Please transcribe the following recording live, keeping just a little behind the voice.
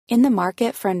In the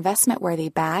market for investment-worthy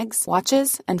bags,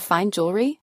 watches, and fine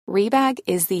jewelry, Rebag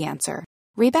is the answer.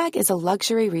 Rebag is a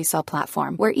luxury resale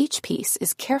platform where each piece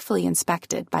is carefully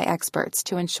inspected by experts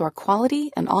to ensure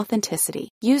quality and authenticity.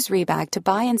 Use Rebag to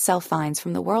buy and sell finds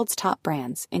from the world's top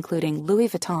brands, including Louis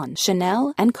Vuitton,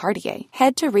 Chanel, and Cartier.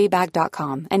 Head to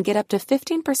Rebag.com and get up to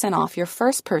 15% off your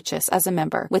first purchase as a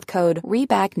member with code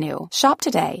REBAGNEW. Shop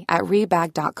today at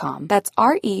Rebag.com. That's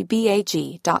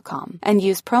REBAG.com. And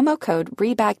use promo code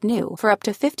REBAGNEW for up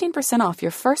to 15% off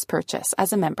your first purchase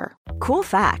as a member. Cool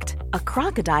fact, a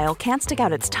crocodile can't stick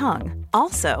out its tongue.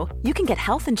 Also, you can get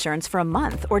health insurance for a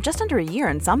month or just under a year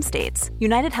in some states.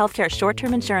 United Healthcare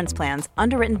short-term insurance plans,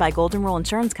 underwritten by Golden Rule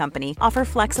Insurance Company, offer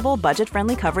flexible,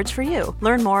 budget-friendly coverage for you.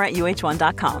 Learn more at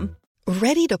UH1.com.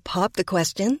 Ready to pop the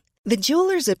question? The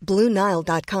jewelers at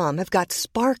BlueNile.com have got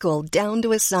sparkle down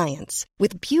to a science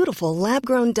with beautiful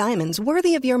lab-grown diamonds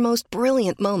worthy of your most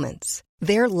brilliant moments.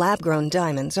 Their lab-grown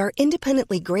diamonds are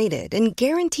independently graded and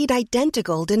guaranteed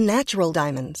identical to natural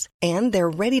diamonds, and they're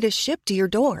ready to ship to your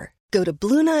door. Go to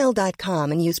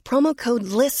BlueNile.com and use promo code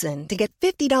LISTEN to get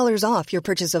 $50 off your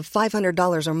purchase of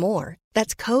 $500 or more.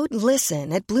 That's code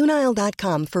LISTEN at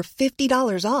BlueNile.com for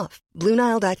 $50 off.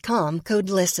 BlueNile.com,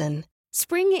 code LISTEN.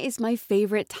 Spring is my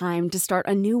favorite time to start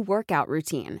a new workout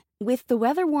routine. With the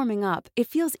weather warming up, it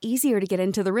feels easier to get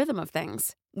into the rhythm of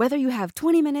things. Whether you have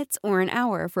 20 minutes or an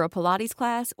hour for a Pilates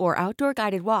class or outdoor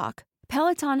guided walk,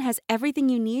 Peloton has everything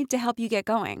you need to help you get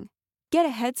going. Get a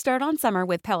head start on summer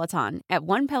with Peloton at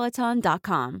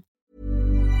onepeloton.com.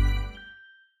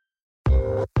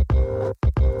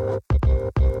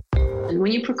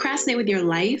 When you procrastinate with your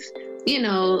life,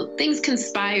 things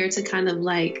conspire to kind of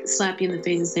like slap you in the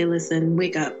face and say, listen,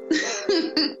 wake up.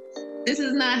 This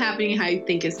is not happening how you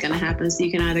think it's going to happen. So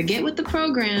you can either get with the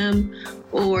program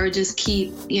or just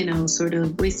keep, sort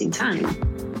of wasting time.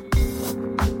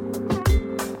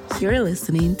 You're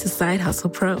listening to Side Hustle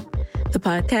Pro, the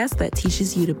podcast that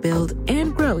teaches you to build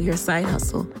and grow your side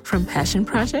hustle from passion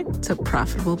project to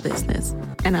profitable business.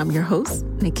 And I'm your host,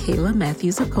 Nicaila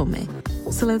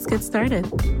Matthews-Okome. So let's get started.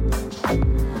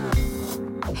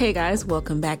 Hey guys,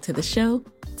 welcome back to the show.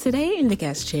 Today in the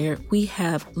guest chair, we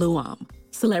have Luam,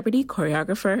 celebrity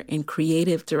choreographer and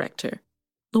creative director.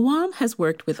 Luam has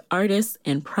worked with artists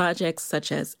and projects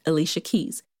such as Alicia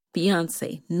Keys,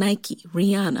 Beyoncé, Nike,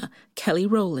 Rihanna, Kelly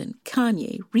Rowland,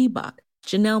 Kanye, Reebok,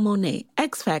 Janelle Monáe,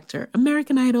 X Factor,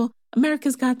 American Idol,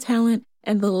 America's Got Talent,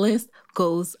 and the list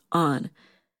goes on.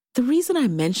 The reason I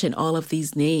mention all of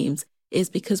these names is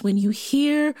because when you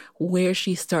hear where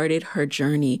she started her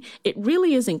journey, it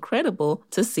really is incredible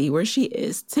to see where she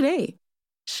is today.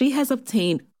 She has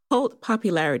obtained cult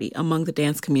popularity among the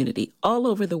dance community all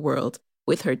over the world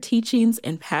with her teachings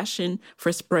and passion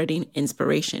for spreading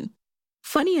inspiration.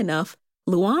 Funny enough,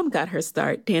 Luam got her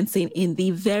start dancing in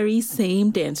the very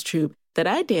same dance troupe that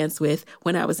I danced with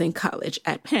when I was in college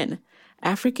at Penn,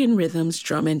 African Rhythms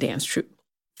Drum and Dance Troupe.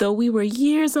 Though we were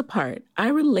years apart, I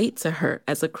relate to her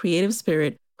as a creative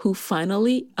spirit who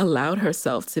finally allowed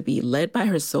herself to be led by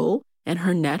her soul and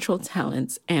her natural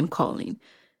talents and calling.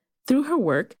 Through her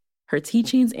work, her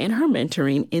teachings, and her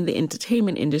mentoring in the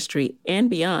entertainment industry and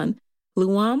beyond,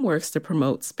 Luam works to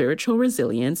promote spiritual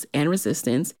resilience and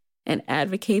resistance and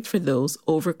advocates for those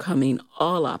overcoming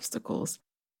all obstacles.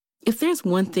 If there's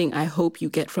one thing I hope you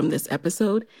get from this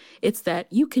episode, it's that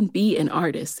you can be an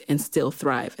artist and still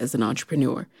thrive as an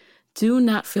entrepreneur. Do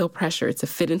not feel pressure to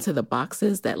fit into the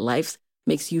boxes that life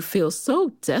makes you feel so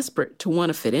desperate to want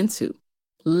to fit into.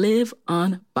 Live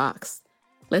on box.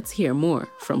 Let's hear more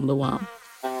from Luam.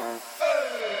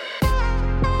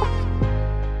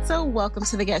 So welcome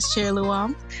to the guest chair,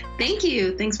 Luam. Thank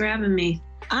you. Thanks for having me.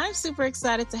 I'm super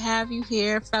excited to have you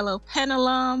here, fellow Penn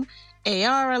alum,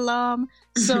 AR alum.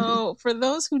 So for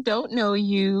those who don't know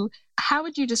you, how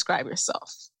would you describe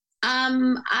yourself?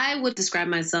 I would describe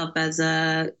myself as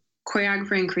a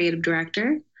choreographer and creative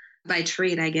director. By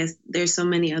trade, I guess. There's so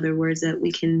many other words that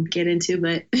we can get into,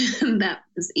 but that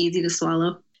is easy to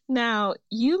swallow. Now,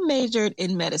 you majored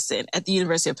in medicine at the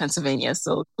University of Pennsylvania.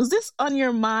 So was this on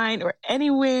your mind or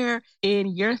anywhere in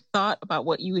your thought about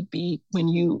what you would be when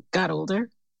you got older?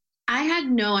 I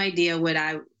had no idea what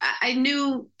I had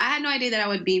no idea that I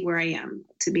would be where I am,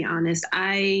 to be honest.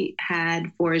 I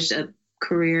had forged a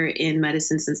career in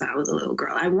medicine since I was a little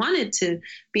girl. I wanted to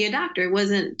be a doctor. It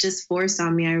wasn't just forced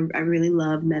on me. I really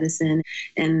love medicine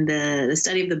and the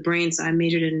study of the brain. So I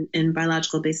majored in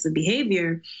biological basis of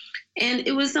behavior. And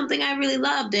it was something I really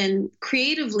loved. And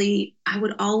creatively, I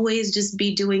would always just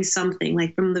be doing something.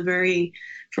 Like from the very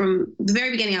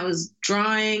beginning, I was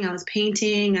drawing, I was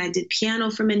painting, I did piano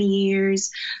for many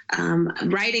years.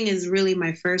 Writing is really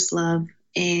my first love.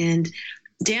 And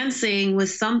dancing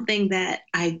was something that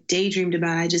I daydreamed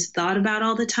about. I just thought about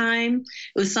all the time.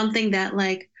 It was something that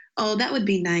like, oh, that would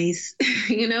be nice.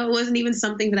 It wasn't even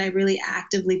something that I really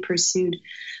actively pursued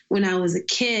when I was a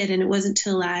kid. And it wasn't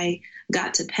until I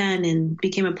got to Penn and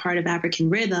became a part of African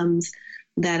Rhythms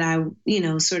that I,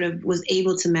 sort of was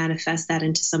able to manifest that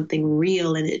into something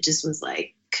real. And it just was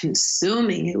like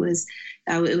consuming. It was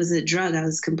a drug. I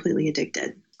was completely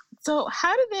addicted. So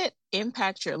how did it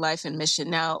impact your life and mission?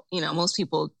 Now, most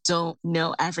people don't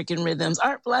know African Rhythms,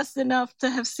 aren't blessed enough to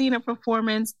have seen a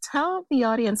performance. Tell the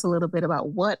audience a little bit about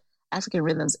what African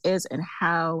Rhythms is and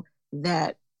how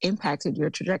that impacted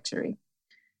your trajectory.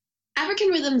 African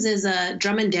Rhythms is a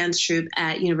drum and dance troupe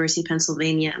at University of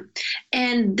Pennsylvania.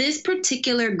 And this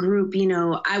particular group,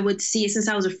 I would see, since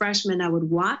I was a freshman, I would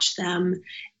watch them.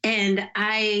 And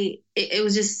it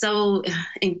was just so,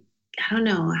 I don't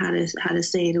know how to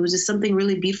say it. It was just something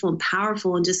really beautiful and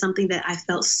powerful and just something that I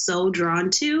felt so drawn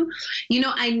to.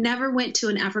 I never went to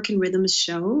an African Rhythms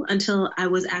show until I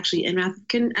was actually in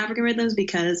African Rhythms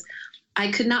because I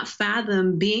could not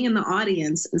fathom being in the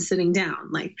audience and sitting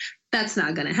down. Like, that's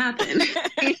not going to happen.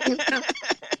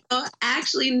 So I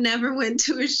actually never went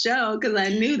to a show because I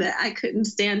knew that I couldn't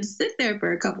stand to sit there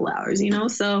for a couple hours,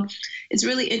 So it's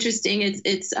really interesting.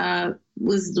 It's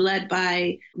was led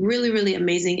by really, really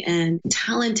amazing and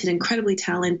talented, incredibly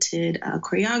talented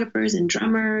choreographers and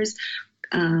drummers.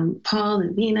 Paul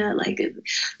and Vina,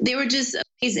 they were just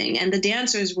amazing. And the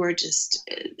dancers were just,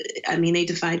 they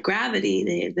defied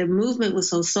gravity. The movement was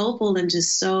so soulful and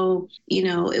just so,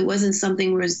 it wasn't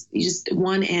something where it's just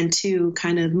one and two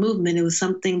kind of movement. It was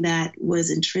something that was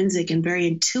intrinsic and very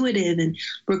intuitive and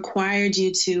required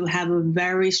you to have a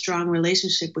very strong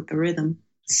relationship with the rhythm.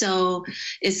 So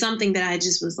it's something that I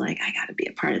just was like, I got to be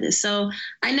a part of this. So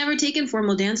I never taken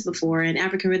formal dance before, and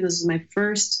African Rhythms was my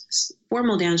first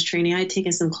formal dance training. I had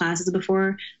taken some classes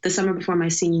before the summer before my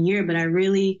senior year, but I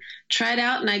really tried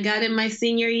out and I got in my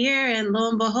senior year, and lo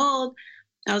and behold,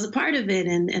 I was a part of it,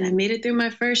 and I made it through my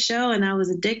first show, and I was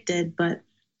addicted, but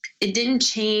it didn't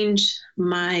change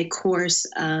my course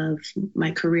of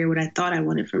my career, what I thought I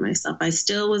wanted for myself. I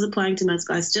still was applying to med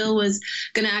school. I still was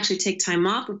going to actually take time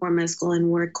off before med school and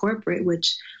work corporate,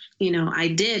 which, I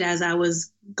did as I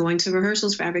was going to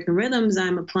rehearsals for African Rhythms.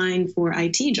 I'm applying for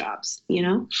IT jobs,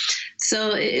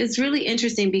 So it's really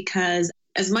interesting because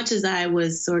as much as I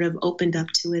was sort of opened up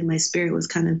to it, my spirit was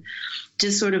kind of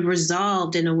just sort of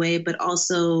resolved in a way, but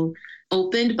also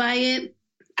opened by it.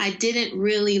 I didn't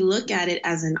really look at it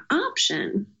as an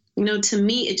option. To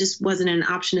me, it just wasn't an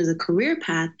option as a career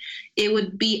path. It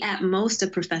would be at most a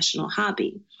professional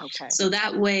hobby. Okay. So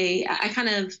that way I kind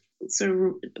of sort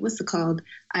of, what's it called?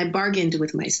 I bargained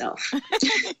with myself.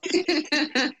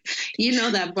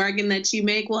 That bargain that you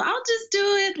make. Well, I'll just do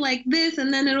it like this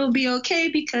and then it'll be okay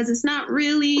because it's not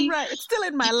really. Right. It's still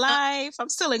in my life. I'm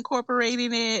still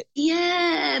incorporating it.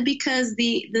 Yeah, because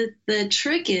the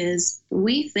trick is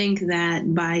we think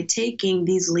that by taking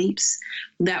these leaps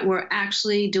that we're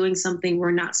actually doing something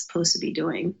we're not supposed to be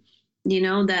doing.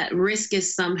 That risk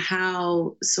is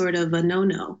somehow sort of a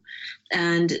no-no.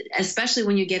 And especially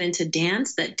when you get into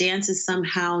dance, that dance is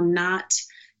somehow not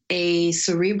a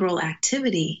cerebral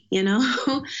activity, and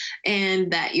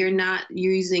that you're not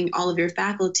using all of your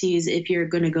faculties if you're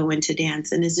going to go into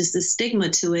dance. And it's just a stigma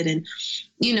to it. And,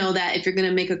 that if you're going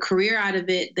to make a career out of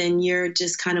it, then you're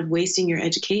just kind of wasting your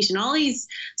education. All these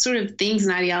sort of things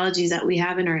and ideologies that we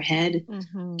have in our head,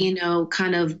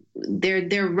 kind of,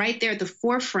 they're right there at the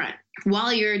forefront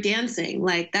while you're dancing.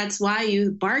 Like, that's why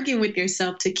you bargain with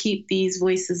yourself to keep these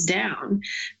voices down,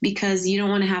 because you don't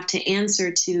want to have to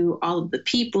answer to all of the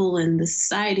people and the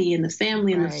society and the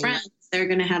family and the friends. They're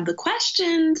going to have the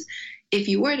questions if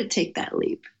you were to take that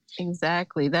leap.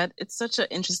 Exactly. It's such an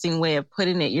interesting way of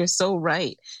putting it. You're so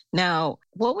right. Now,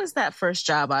 what was that first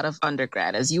job out of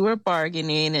undergrad as you were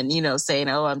bargaining and, saying,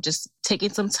 oh, I'm just taking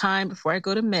some time before I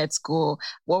go to med school?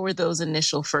 What were those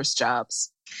initial first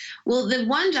jobs? Well, the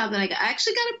one job that I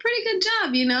actually got a pretty good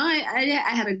job.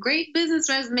 I had a great business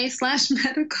resume /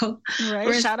 medical.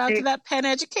 Right. Shout out to that Penn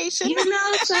education.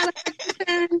 Shout out to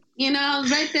Penn. I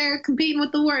was right there competing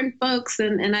with the Wharton folks,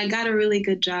 and I got a really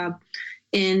good job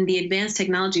in the advanced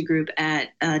technology group at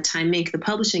Time Inc., the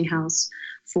publishing house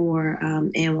for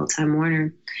AOL Time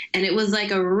Warner. And it was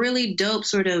like a really dope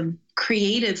sort of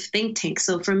creative think tank.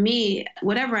 So for me,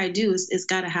 whatever I do is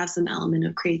got to have some element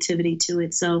of creativity to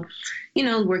it. So,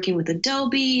 working with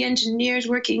Adobe engineers,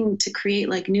 working to create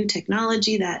like new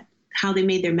technology, that how they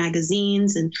made their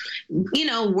magazines, and,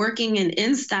 working in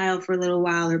InStyle for a little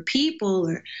while, or People,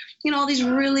 or, all these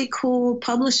really cool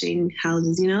publishing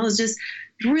houses, it was just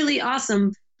really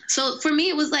awesome. So for me,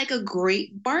 it was like a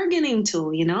great bargaining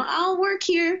tool. I'll work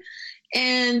here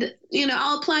and,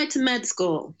 I'll apply to med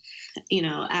school,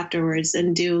 afterwards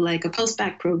and do like a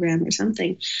post-bac program or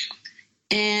something.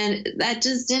 And that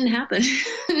just didn't happen.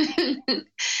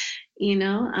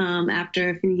 After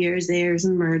a few years, there's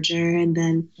a merger, and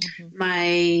then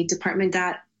my department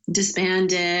got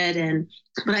disbanded,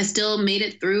 but I still made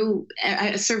it through.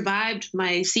 I survived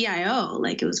my CIO.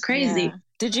 Like, it was crazy. Yeah.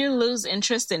 Did you lose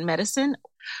interest in medicine?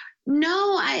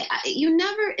 No, you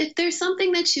never, if there's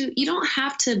something that you don't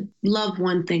have to love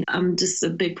one thing. I'm just a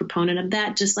big proponent of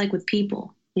that, just like with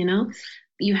people,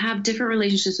 you have different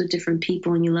relationships with different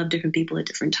people, and you love different people at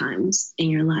different times in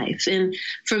your life. And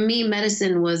for me,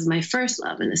 medicine was my first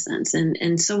love in a sense.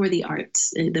 And so were the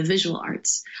arts, the visual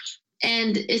arts.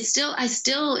 And I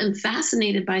still am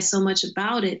fascinated by so much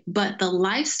about it, but the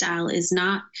lifestyle is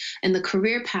not, and the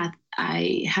career path,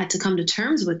 I had to come to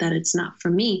terms with that. It's not for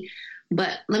me.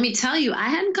 But let me tell you, I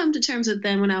hadn't come to terms with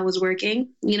them when I was working.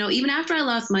 Even after I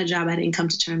lost my job, I didn't come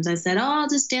to terms. I said, I'll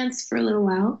just dance for a little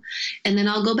while and then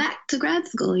I'll go back to grad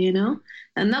school,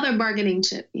 another bargaining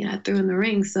chip, I threw in the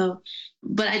ring. So,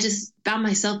 but I just found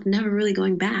myself never really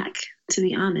going back, to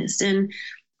be honest. And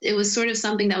it was sort of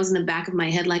something that was in the back of my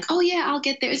head, like, oh yeah, I'll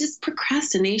get there. It's just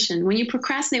procrastination. When you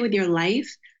procrastinate with your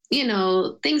life,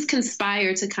 things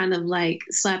conspire to kind of like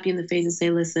slap you in the face and say,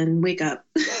 listen, wake up.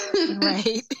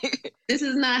 Right. This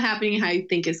is not happening how you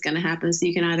think it's going to happen. So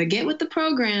you can either get with the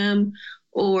program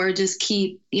or just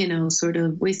keep, sort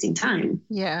of wasting time.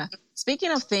 Yeah.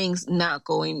 Speaking of things not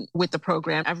going with the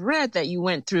program, I've read that you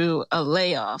went through a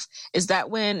layoff. Is that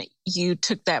when you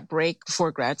took that break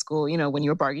before grad school, when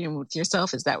you were bargaining with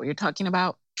yourself? Is that what you're talking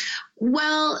about?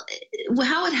 Well,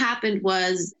 how it happened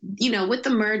was, with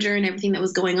the merger and everything that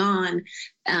was going on,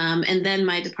 and then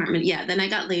my department, then I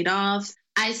got laid off.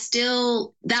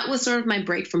 That was sort of my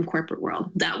break from corporate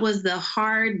world. That was the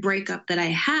hard breakup that I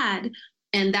had.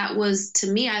 And that was, to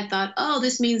me, I thought, oh,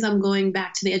 this means I'm going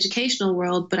back to the educational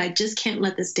world, but I just can't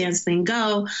let this dance thing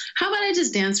go. How about I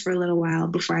just dance for a little while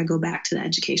before I go back to the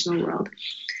educational world?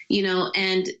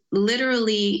 And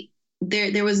literally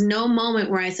there was no moment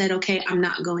where I said, okay, I'm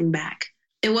not going back.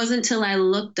 It wasn't until I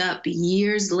looked up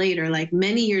years later, like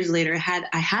many years later,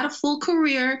 I had a full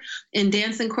career in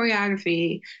dance and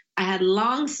choreography. I had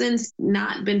long since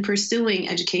not been pursuing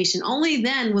education. Only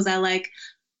then was I like,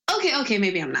 okay,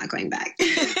 maybe I'm not going back.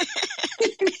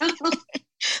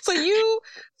 So you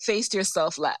faced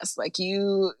yourself last. Like,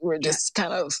 you were just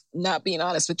kind of not being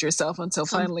honest with yourself until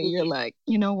finally you're like,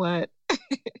 you know what?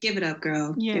 Give it up,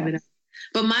 girl. Yeah. Give it up.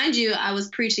 But mind you, I was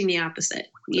preaching the opposite,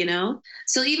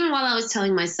 So even while I was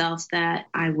telling myself that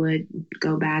I would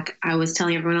go back, I was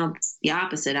telling everyone else the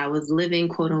opposite. I was living,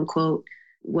 quote unquote,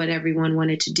 what everyone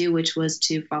wanted to do, which was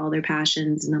to follow their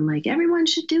passions. And I'm like, everyone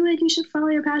should do it. You should follow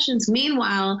your passions.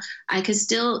 Meanwhile, I could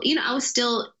still, I was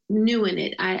still new in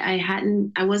it.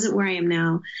 I wasn't where I am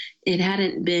now. It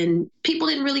hadn't been, people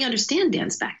didn't really understand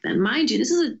dance back then. Mind you, this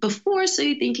is before So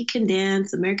You Think You Can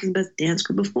Dance, America's Best Dance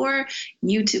Group, before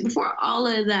YouTube, before all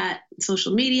of that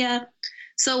social media.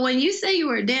 So when you say you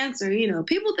were a dancer,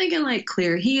 people thinking like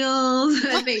clear heels,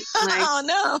 I think like oh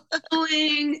no,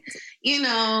 going,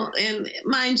 and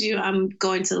mind you, I'm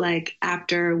going to like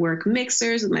after work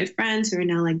mixers with my friends who are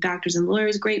now like doctors and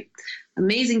lawyers, great,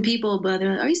 amazing people. But they're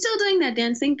like, are you still doing that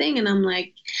dancing thing? And I'm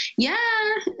like, yeah.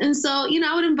 And so,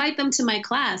 I would invite them to my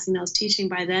class. I was teaching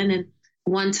by then. And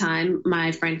one time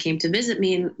my friend came to visit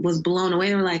me and was blown away.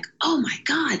 They were like, oh my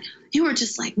God, you were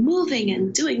just like moving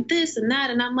and doing this and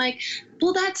that. And I'm like,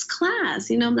 well, that's class,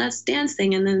 that's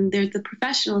dancing. And then there's the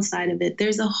professional side of it.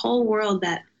 There's a whole world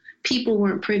that people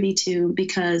weren't privy to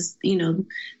because,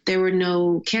 there were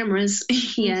no cameras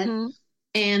yet. Mm-hmm.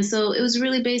 And so it was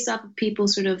really based off of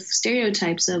people's sort of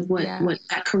stereotypes of what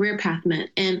that career path meant.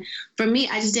 And for me,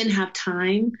 I just didn't have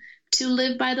time to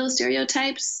live by those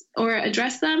stereotypes or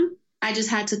address them. I just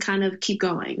had to kind of keep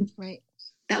going. Right.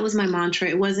 That was my mantra.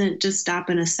 It wasn't just stop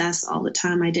and assess all the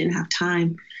time. I didn't have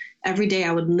time. Every day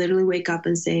I would literally wake up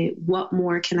and say, what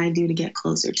more can I do to get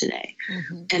closer today?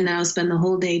 Mm-hmm. And then I'll spend the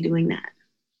whole day doing that.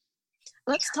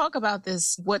 Let's talk about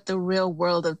this, what the real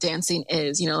world of dancing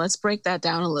is. Let's break that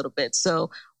down a little bit. So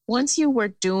once you were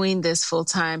doing this full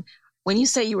time, when you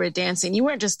say you were dancing, you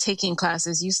weren't just taking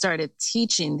classes, you started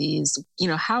teaching these.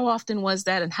 How often was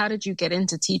that? And how did you get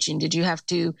into teaching? Did you have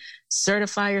to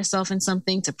certify yourself in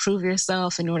something to prove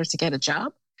yourself in order to get a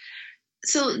job?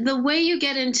 So the way you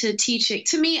get into teaching,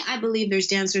 to me, I believe there's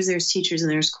dancers, there's teachers, and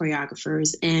there's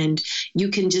choreographers, and you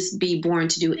can just be born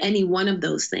to do any one of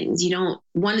those things.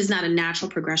 One is not a natural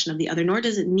progression of the other, nor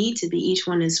does it need to be. Each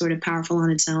one is sort of powerful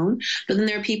on its own. But then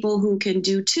there are people who can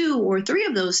do 2 or 3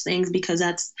 of those things because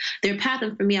that's their path.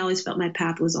 And for me, I always felt my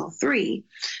path was all 3.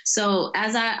 So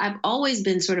as I've always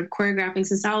been sort of choreographing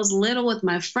since I was little with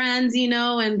my friends,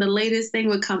 and the latest thing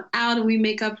would come out and we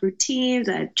make up routines.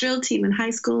 I had drill team in high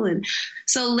school. And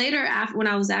so later, when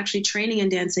I was actually training and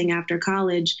dancing after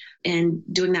college and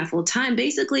doing that full time,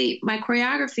 basically my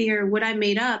choreography or what I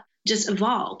made up just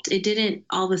evolved. It didn't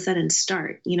all of a sudden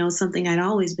start, something I'd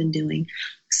always been doing.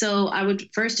 So I would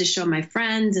first just show my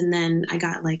friends, and then I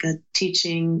got like a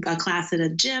class at a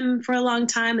gym for a long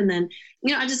time. And then,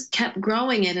 I just kept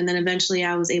growing it. And then eventually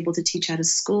I was able to teach at a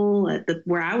school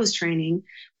where I was training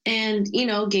and,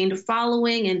 gained a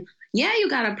following. And yeah, you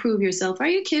got to prove yourself. Are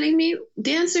you kidding me?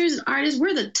 Dancers and artists,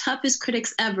 we're the toughest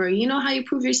critics ever. You know how you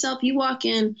prove yourself? You walk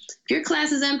in, if your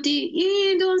class is empty, you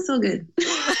ain't doing so good. The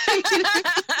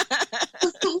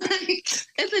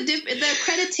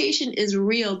accreditation is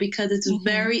real because it's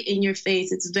very in your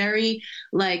face. It's very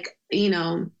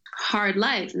hard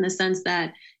life in the sense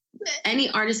that any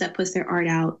artist that puts their art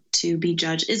out to be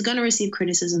judged is going to receive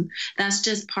criticism. That's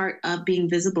just part of being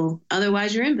visible.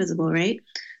 Otherwise, you're invisible, right?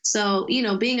 So,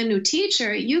 being a new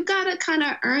teacher, you got to kind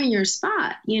of earn your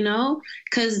spot,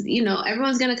 because,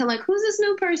 everyone's going to come like, who's this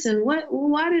new person?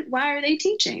 Why are they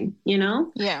teaching,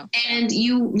 Yeah. And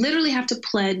you literally have to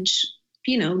pledge,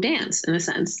 dance in a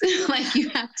sense. Like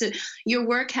your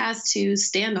work has to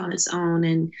stand on its own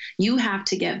and you have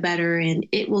to get better and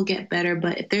it will get better.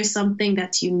 But if there's something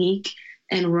that's unique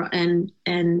and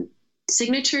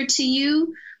signature to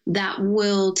you, that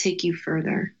will take you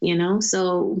further,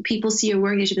 So people see your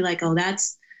work, they should be like, oh,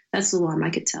 that's Luam, I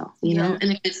could tell, Yeah.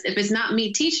 And if it's not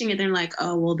me teaching it, they're like,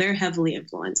 oh, well, they're heavily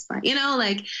influenced by,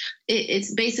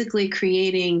 it's basically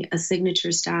creating a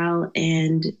signature style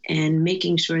and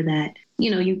making sure that,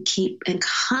 you keep and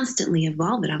constantly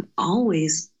evolve it. I'm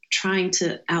always trying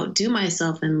to outdo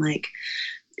myself and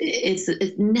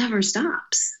it never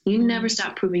stops. You never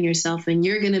stop proving yourself and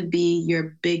you're going to be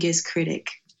your biggest critic.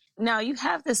 Now, you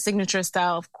have this signature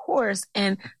style, of course,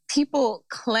 and people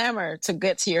clamor to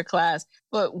get to your class.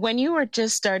 But when you were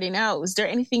just starting out, was there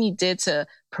anything you did to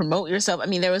promote yourself? I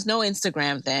mean, there was no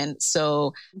Instagram then.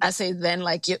 So I say then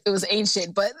like it was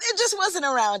ancient, but it just wasn't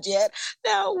around yet.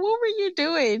 Now, what were you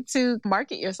doing to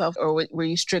market yourself? Or were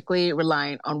you strictly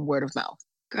relying on word of mouth?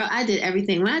 Girl, I did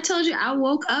everything. When I told you I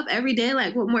woke up every day,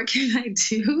 like, what more can I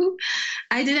do?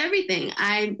 I did everything.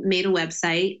 I made a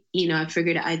website. I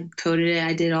figured I coded it.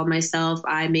 I did it all myself.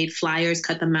 I made flyers,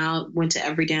 cut them out, went to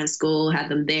every dance school, had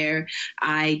them there.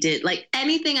 I did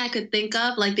anything I could think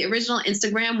of. Like the original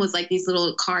Instagram was like these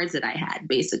little cards that I had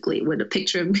basically with a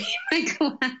picture of me in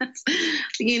my class.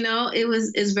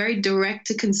 It's very direct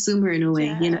to consumer in a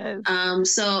way, Yes.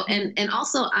 So, and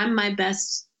also I'm my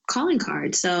best calling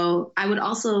card. So I would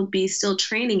also be still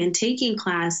training and taking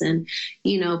class and,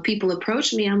 people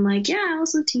approach me. I'm like, yeah, I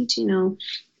also teach,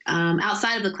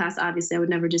 outside of the class, obviously I would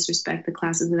never disrespect the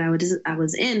classes that I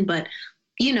was in, but,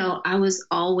 I was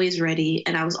always ready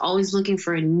and I was always looking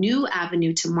for a new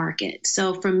avenue to market.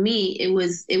 So for me, it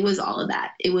was all of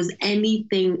that. It was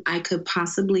anything I could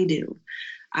possibly do.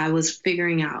 I was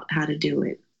figuring out how to do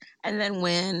it. And then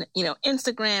when,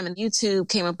 Instagram and YouTube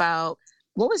came about,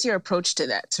 what was your approach to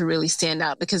that to really stand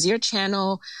out? Because your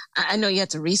channel, I know you had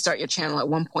to restart your channel at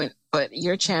one point, but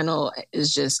your channel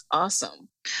is just awesome.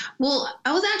 Well,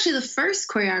 I was actually the first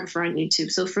choreographer on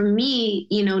YouTube. So for me,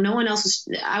 no one else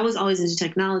I was always into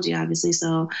technology, obviously.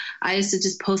 So I used to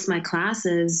just post my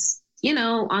classes,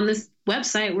 on this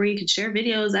website where you could share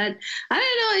videos. I didn't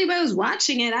know anybody was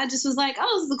watching it. I just was like,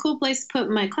 oh, this is a cool place to put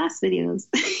my class videos,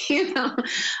 and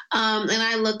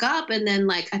I look up and then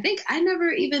I think I never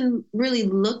even really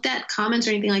looked at comments or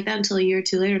anything like that until a year or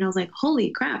two later. And I was like, holy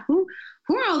crap, who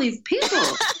are all these people?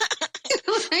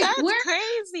 That's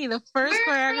crazy. The first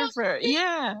choreographer.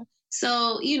 Yeah.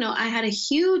 So, I had a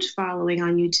huge following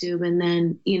on YouTube and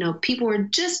then, people were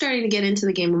just starting to get into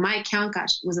the game. My account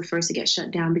was the first to get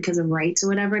shut down because of rights or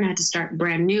whatever. And I had to start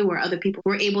brand new where other people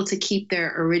were able to keep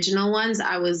their original ones.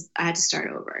 I had to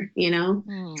start over,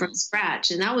 from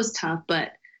scratch. And that was tough,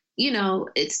 but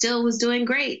it still was doing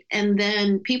great. And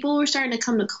then people were starting to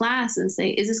come to class and say,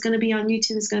 is this going to be on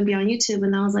YouTube? It's going to be on YouTube.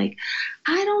 And I was like,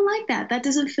 I don't like that. That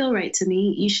doesn't feel right to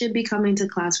me. You should be coming to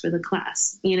class for the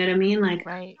class. You know what I mean? Right.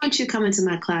 I don't want you coming to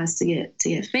my class to get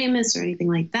famous or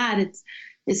anything like that.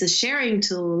 It's a sharing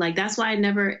tool. That's why I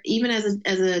never, even as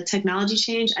a technology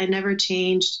change, I never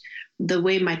changed the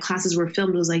way my classes were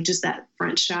filmed was like just that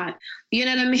front shot. You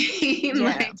know what I mean? Yeah.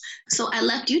 Like, so I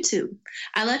left YouTube.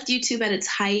 I left YouTube at its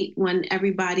height when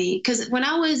everybody, because when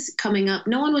I was coming up,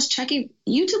 no one was checking.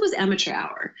 YouTube was amateur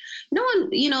hour. No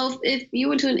one, you know, if you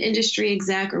went to an industry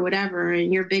exec or whatever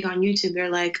and you're big on YouTube, they're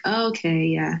like, oh, okay,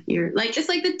 yeah, you're like, it's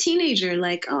like the teenager,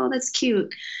 like, oh, that's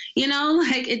cute. You know,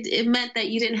 like it meant that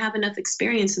you didn't have enough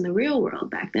experience in the real world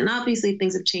back then. Obviously,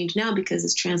 things have changed now because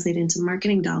it's translated into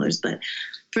marketing dollars. But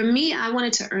for me, I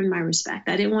wanted to earn my respect.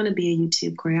 I didn't want to be a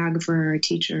YouTube choreographer or a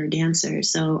teacher or dancer.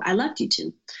 So I left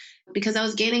YouTube because I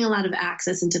was gaining a lot of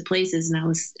access into places, and I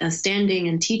was standing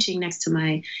and teaching next to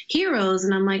my heroes.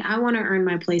 And I'm like, I want to earn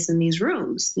my place in these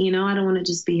rooms. You know, I don't want to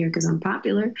just be here because I'm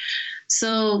popular.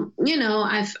 So, you know,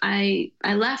 I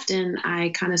left and I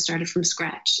kind of started from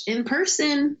scratch in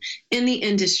person in the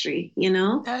industry, you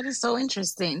know. That is so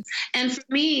interesting. And for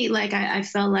me, like, I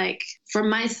felt like for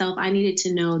myself, I needed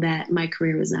to know that my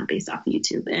career was not based off of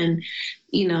YouTube. And,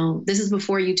 you know, this is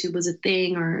before YouTube was a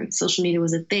thing or social media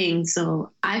was a thing.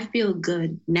 So I feel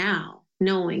good now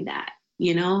knowing that.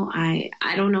 You know, I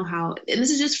don't know how, and this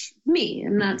is just me.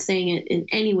 I'm not saying it in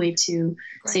any way to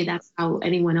say that's how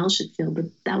anyone else should feel, but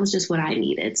that was just what I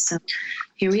needed. So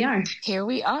here we are. Here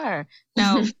we are.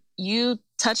 Now, you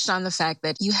touched on the fact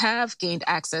that you have gained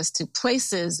access to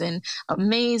places and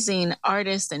amazing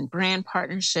artists and brand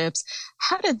partnerships.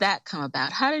 How did that come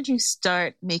about? How did you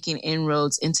start making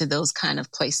inroads into those kind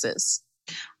of places?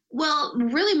 Well,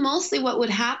 really, mostly what would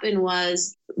happen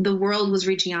was the world was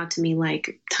reaching out to me,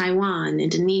 like Taiwan,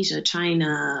 Indonesia,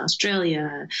 China,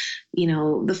 Australia, you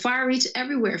know, the far reach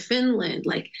everywhere, Finland.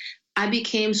 Like, I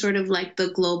became sort of like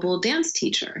the global dance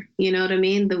teacher. You know what I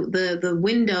mean? The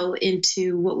window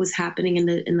into what was happening in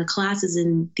the classes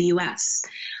in the US.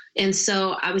 And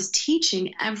so I was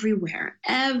teaching everywhere.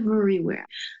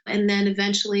 And then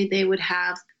eventually they would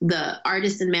have the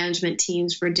artist and management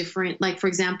teams for different, like, for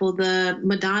example, the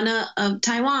Madonna of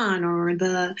Taiwan or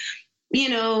the, you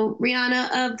know,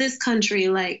 Rihanna of this country.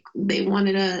 Like, they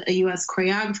wanted a US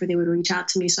choreographer, they would reach out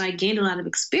to me. So I gained a lot of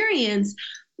experience,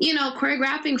 you know,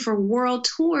 choreographing for world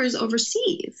tours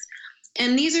overseas.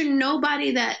 And these are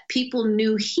nobody that people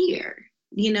knew here,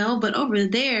 you know, but over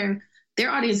there,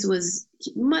 their audience was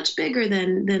much bigger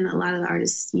than a lot of the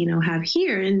artists, you know, have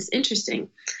here. And it's interesting.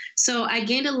 So I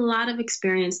gained a lot of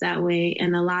experience that way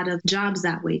and a lot of jobs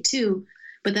that way too.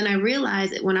 But then I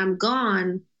realized that when I'm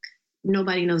gone,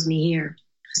 nobody knows me here.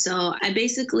 So I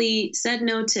basically said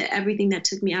no to everything that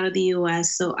took me out of the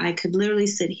US so I could literally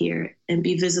sit here and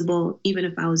be visible even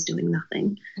if I was doing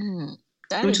nothing.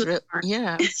 That is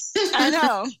yeah, I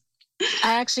know.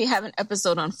 I actually have an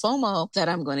episode on FOMO that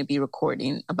I'm going to be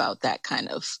recording about that kind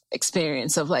of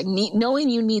experience of like knowing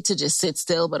you need to just sit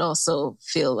still, but also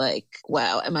feel like,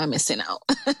 wow, am I missing out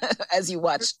as you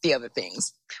watch the other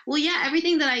things? Well, yeah,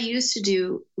 everything that I used to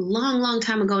do long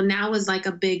time ago now is like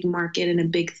a big market and a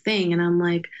big thing. And I'm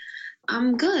like,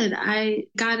 I'm good. I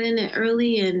got in it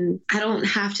early and I don't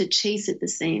have to chase it the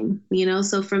same, you know?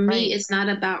 So for me, It's not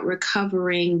about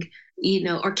recovering, you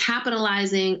know, or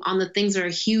capitalizing on the things that are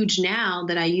huge now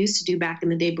that I used to do back in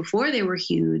the day before they were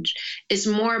huge. It's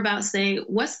more about saying,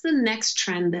 what's the next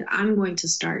trend that I'm going to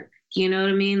start? You know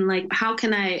what I mean? Like, how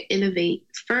can I innovate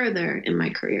further in my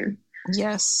career?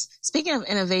 Yes. Speaking of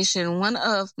innovation, one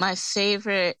of my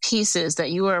favorite pieces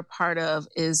that you are a part of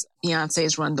is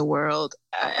Beyoncé's Run the World.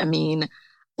 I mean,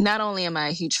 not only am I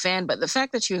a huge fan, but the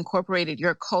fact that you incorporated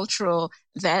your cultural,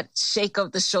 that shake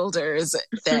of the shoulders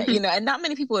that, you know, and not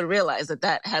many people would realize that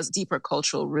that has deeper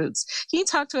cultural roots. Can you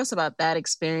talk to us about that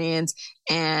experience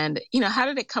and, you know, how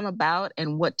did it come about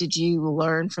and what did you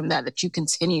learn from that you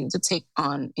continue to take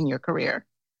on in your career?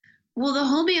 Well, the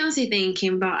whole Beyoncé thing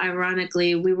came about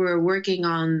ironically. We were working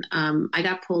on, I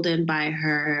got pulled in by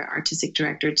her artistic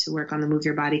director to work on the Move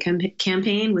Your Body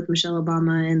campaign with Michelle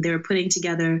Obama. And they were putting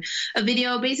together a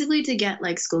video basically to get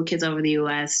like school kids over the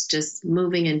US just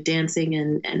moving and dancing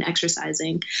and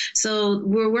exercising. So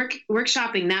we're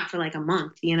workshopping that for like a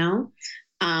month, you know?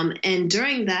 And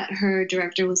during that, her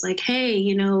director was like, hey,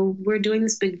 you know, we're doing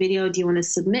this big video. Do you want to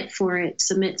submit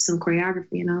some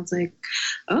choreography? And I was like,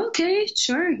 okay,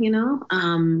 sure. You know,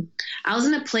 I was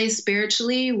in a place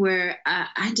spiritually where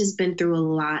I just been through a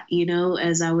lot, you know,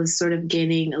 as I was sort of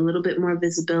gaining a little bit more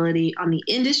visibility on the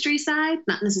industry side,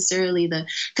 not necessarily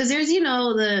because there's, you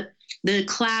know, the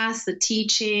class, the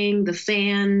teaching, the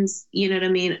fans, you know what I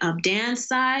mean, of dance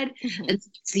side.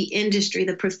 It's the industry,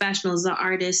 the professionals, the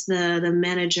artists, the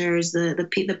managers,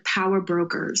 the power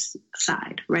brokers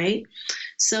side, right?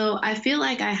 So I feel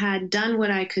like I had done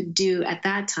what I could do at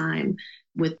that time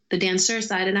with the dancer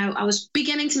side. And I was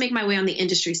beginning to make my way on the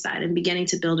industry side and beginning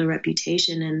to build a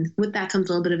reputation. And with that comes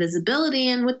a little bit of visibility.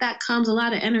 And with that comes a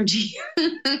lot of energy,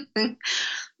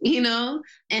 you know?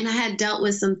 And I had dealt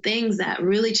with some things that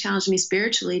really challenged me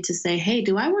spiritually to say, hey,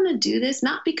 do I want to do this?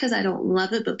 Not because I don't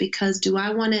love it, but because do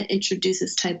I want to introduce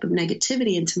this type of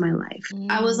negativity into my life?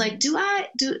 I was like,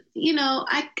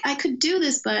 I could do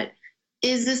this, but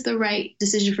is this the right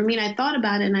decision for me? And I thought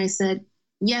about it and I said,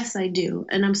 yes, I do.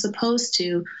 And I'm supposed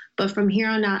to, but from here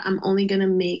on out, I'm only going to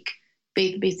make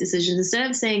faith-based decisions. Instead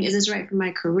of saying, is this right for my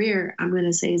career? I'm going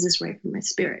to say, is this right for my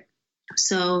spirit?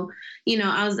 So, you know,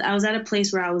 I was at a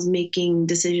place where I was making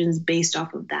decisions based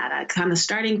off of that. I kind of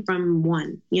starting from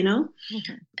one, you know,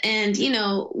 and, you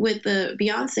know, with the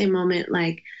Beyoncé moment,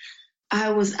 like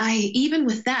even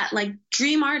with that, like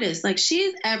dream artist, like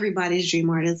she's everybody's dream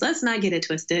artist. Let's not get it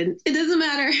twisted. It doesn't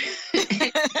matter.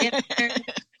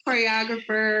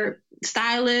 Choreographer,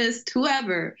 stylist,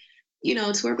 whoever, you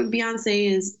know, to work with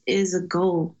Beyoncé is a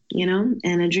goal, you know,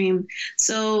 and a dream.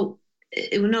 So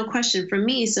it was no question for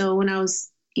me. So when I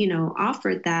was, you know,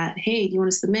 offered that, hey, do you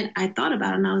want to submit? I thought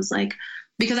about it and I was like,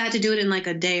 because I had to do it in like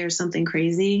a day or something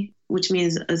crazy, which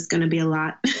means it's going to be a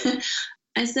lot.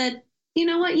 I said, you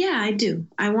know what? Yeah, I do.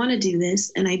 I want to do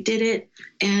this. And I did it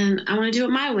and I want to do it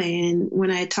my way. And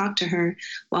when I talked to her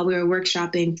while we were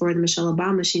workshopping for the Michelle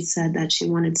Obama, she said that she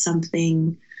wanted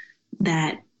something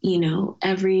that, you know,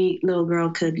 every little girl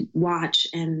could watch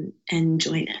and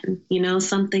join in, you know,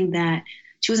 something that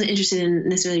she wasn't interested in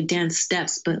necessarily dance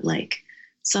steps, but like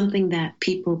something that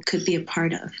people could be a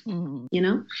part of, you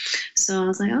know? So I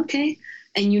was like, okay,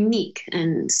 and unique.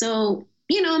 And so,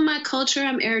 you know, in my culture,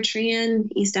 I'm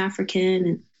Eritrean, East African,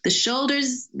 and the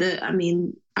shoulders,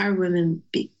 our women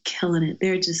be killing it.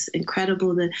 They're just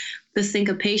incredible. The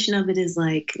syncopation of it is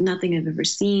like nothing I've ever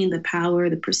seen. The power,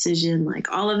 the precision,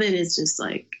 like all of it is just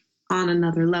like on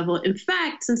another level. In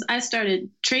fact, since I started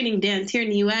training dance here in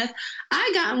the U.S.,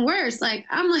 I gotten worse. Like,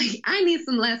 I'm like, I need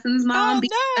some lessons, Mom.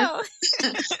 Oh,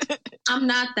 no. I'm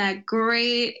not that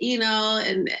great, you know,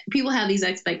 and people have these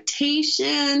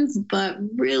expectations, but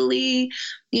really,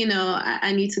 you know,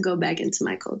 I need to go back into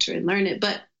my culture and learn it.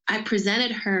 But I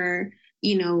presented her,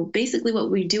 you know, basically what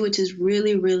we do, which is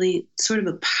really, really sort of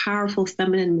a powerful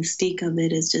feminine mystique of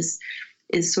it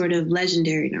is sort of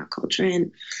legendary in our culture.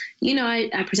 And, you know,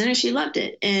 I presented, she loved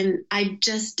it. And I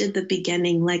just did the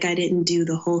beginning. Like I didn't do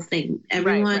the whole thing.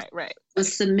 Everyone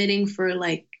was submitting for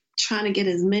like trying to get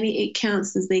as many 8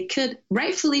 counts as they could.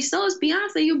 Rightfully so. It's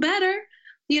Beyonce. You better,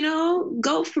 you know,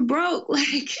 go for broke.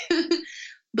 Like,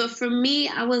 but for me,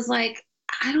 I was like,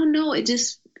 I don't know.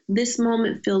 This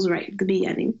moment feels right at the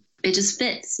beginning. It just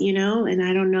fits, you know, and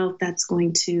I don't know if that's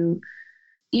going to,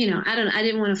 you know, I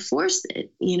didn't want to force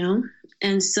it, you know?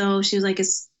 And so she was like,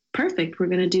 it's perfect. We're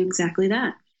going to do exactly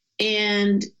that.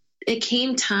 And it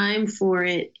came time for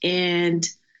it. And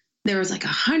there was like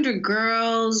 100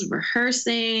 girls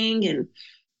rehearsing. And,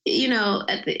 you know,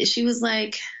 she was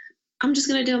like, I'm just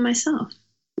going to do it myself.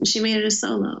 And she made it a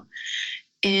solo.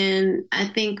 And I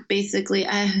think basically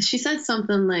she said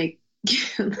something like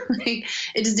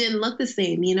it just didn't look the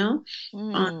same, you know,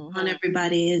 on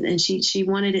everybody. And she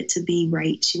wanted it to be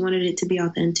right. She wanted it to be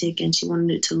authentic and she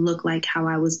wanted it to look like how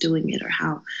I was doing it or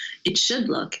how it should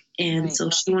look. And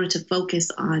so she wanted to focus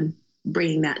on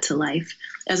bringing that to life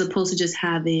as opposed to just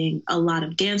having a lot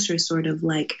of dancers sort of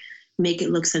like make it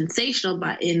look sensational,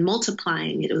 but in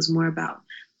multiplying it was more about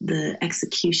the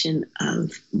execution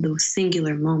of the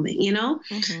singular moment, you know?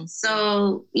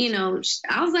 So, you know,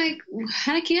 I was like,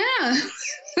 heck yeah,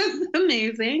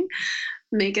 amazing.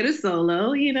 Make it a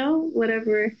solo, you know,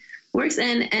 whatever works.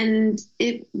 And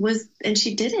it was, and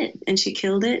she did it and she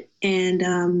killed it.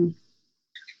 And,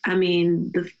 I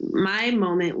mean, my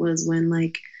moment was when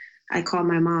like, I called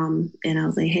my mom and I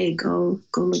was like, hey, go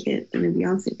look at the new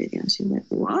Beyonce video. She was like,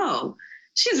 whoa,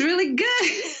 she's really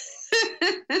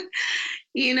good.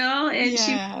 You know,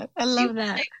 and I love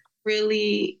that. Like,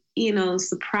 really, you know,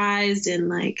 surprised and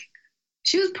like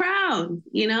she was proud,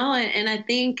 you know, and I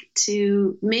think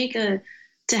to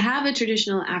have a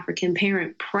traditional African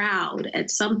parent proud at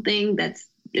something that's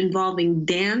involving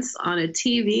dance on a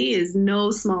TV is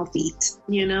no small feat,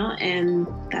 you know, and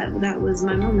that was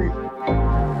my moment.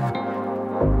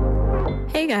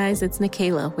 Hey guys, it's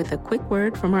Nikayla with a quick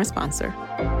word from our sponsor.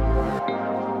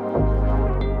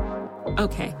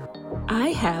 Okay. I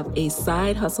have a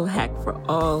side hustle hack for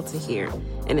all to hear,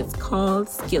 and it's called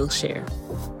Skillshare.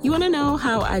 You want to know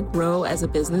how I grow as a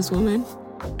businesswoman?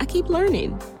 I keep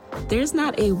learning. There's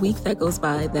not a week that goes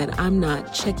by that I'm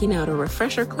not checking out a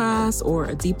refresher class or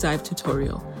a deep dive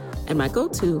tutorial. And my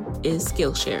go-to is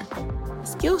Skillshare.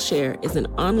 Skillshare is an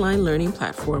online learning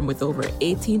platform with over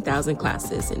 18,000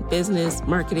 classes in business,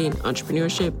 marketing,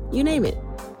 entrepreneurship, you name it.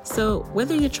 So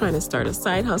whether you're trying to start a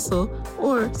side hustle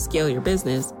or scale your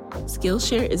business,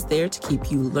 Skillshare is there to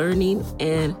keep you learning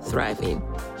and thriving.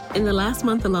 In the last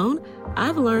month alone,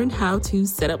 I've learned how to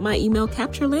set up my email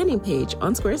capture landing page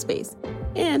on Squarespace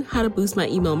and how to boost my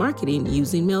email marketing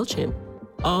using MailChimp,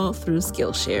 all through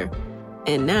Skillshare.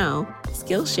 And now,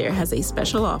 Skillshare has a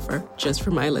special offer just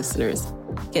for my listeners.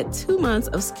 Get 2 months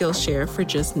of Skillshare for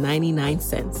just 99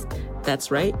 cents. That's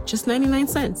right, just 99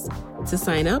 cents. To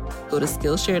sign up, go to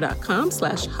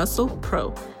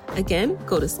Skillshare.com/hustlepro. Again,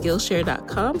 go to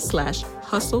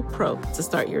Skillshare.com/hustlepro to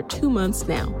start your 2 months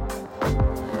now.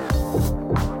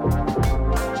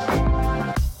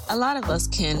 A lot of us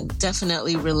can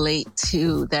definitely relate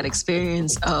to that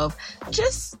experience of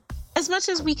just as much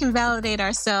as we can validate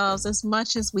ourselves, as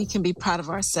much as we can be proud of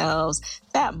ourselves,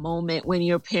 that moment when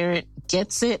your parent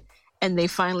gets it and they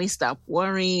finally stop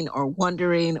worrying or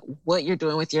wondering what you're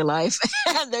doing with your life.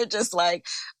 And they're just like,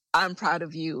 I'm proud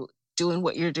of you doing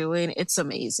what you're doing. It's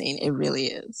amazing. It really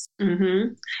is.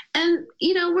 Mm-hmm. And,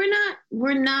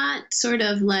 we're not sort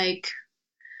of like,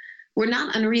 we're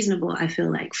not unreasonable, I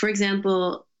feel like. For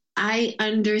example, I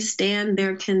understand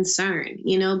their concern,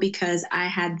 because I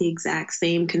had the exact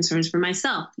same concerns for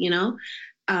myself,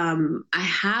 I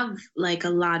have like a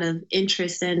lot of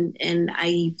interest and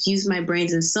I use my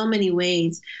brains in so many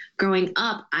ways. Growing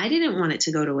up, I didn't want it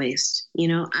to go to waste.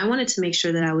 I wanted to make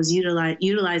sure that I was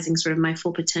utilizing sort of my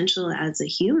full potential as a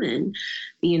human,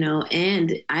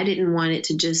 and I didn't want it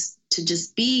to just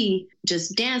be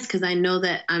dance because I know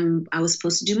that I was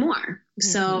supposed to do more. Mm-hmm.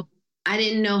 So I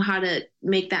didn't know how to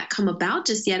make that come about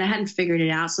just yet. I hadn't figured it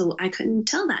out. So I couldn't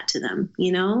tell that to them,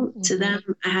 Mm-hmm. To them,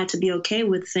 I had to be okay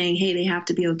with saying, hey, they have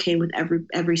to be okay with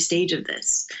every stage of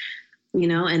this,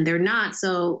 and they're not.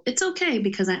 So it's okay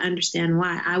because I understand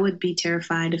why. I would be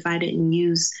terrified if I didn't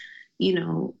use,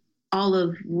 all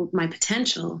of my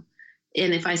potential.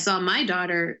 And if I saw my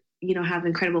daughter, have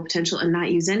incredible potential and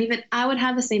not use any of it, I would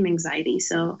have the same anxiety.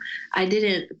 So I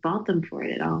didn't fault them for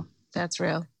it at all. That's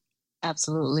real.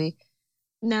 Absolutely.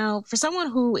 Now, for someone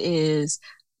who is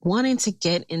wanting to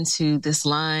get into this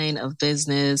line of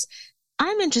business,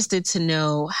 I'm interested to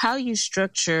know how you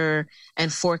structure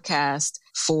and forecast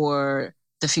for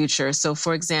the future. So,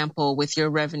 for example, with your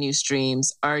revenue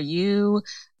streams, are you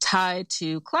tied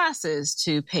to classes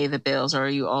to pay the bills, or are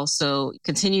you also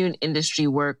continuing industry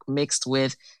work mixed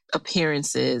with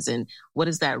appearances? And what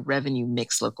does that revenue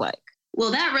mix look like?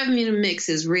 Well, that revenue mix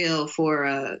is real for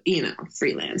a,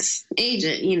 freelance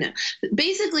agent,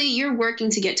 Basically, you're working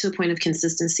to get to a point of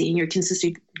consistency, and your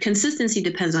consistency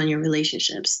depends on your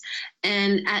relationships.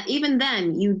 And even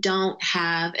then, you don't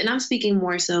have, and I'm speaking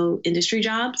more so industry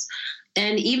jobs,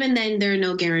 and even then, there are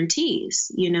no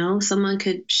guarantees, Someone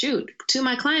could shoot. Two of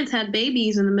my clients had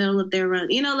babies in the middle of their run,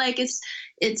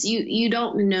 it's you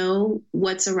don't know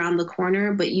what's around the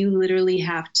corner, but you literally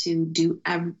have to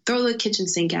throw the kitchen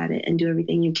sink at it and do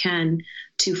everything you can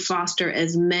to foster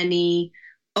as many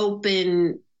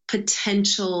open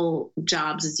potential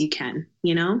jobs as you can,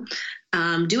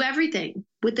 do everything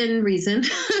within reason.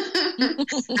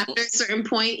 After a certain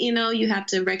point, you have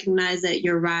to recognize that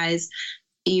your rise,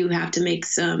 you have to make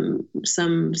some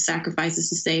sacrifices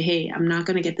to say, hey, I'm not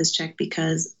going to get this check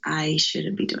because I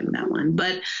shouldn't be doing that one.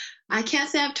 But I can't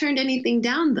say I've turned anything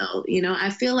down, though. I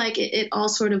feel like it all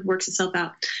sort of works itself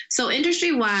out. So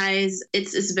industry wise,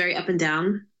 it's very up and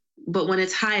down. But when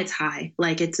it's high, it's high.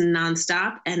 Like it's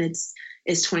nonstop and it's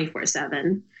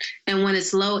 24/7. And when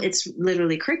it's low, it's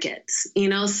literally crickets,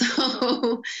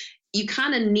 So you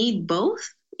kind of need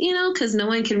both, because no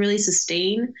one can really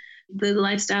sustain the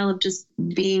lifestyle of just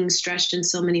being stretched in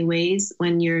so many ways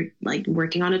when you're like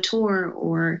working on a tour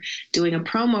or doing a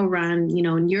promo run,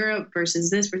 in Europe versus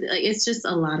this. It's just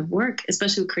a lot of work,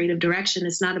 especially with creative direction.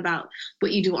 It's not about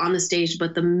what you do on the stage,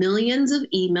 but the millions of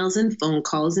emails and phone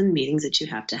calls and meetings that you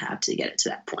have to get it to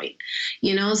that point,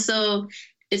 so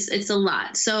it's a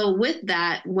lot. So with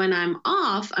that, when I'm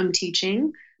off, I'm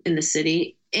teaching in the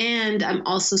city, and I'm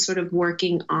also sort of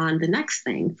working on the next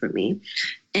thing for me.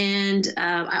 And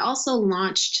I also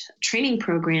launched training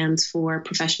programs for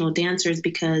professional dancers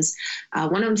because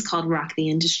one of them is called Rock the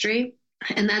Industry.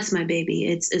 And that's my baby.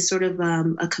 It's sort of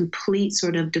a complete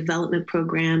sort of development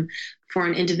program for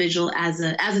an individual as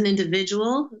an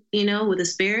individual, with a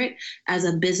spirit, as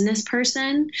a business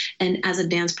person, and as a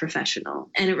dance professional.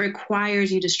 And it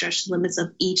requires you to stretch the limits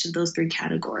of each of those three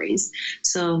categories.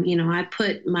 So, I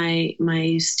put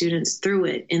my students through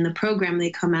it. In the program, they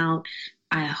come out,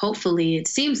 hopefully it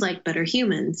seems like better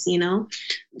humans,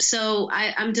 So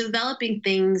I'm developing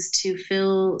things to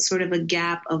fill sort of a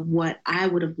gap of what I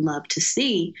would have loved to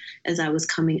see as I was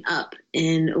coming up,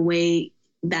 in a way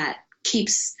that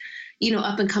keeps,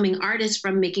 up and coming artists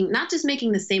from not just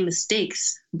making the same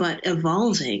mistakes, but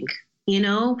evolving,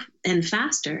 and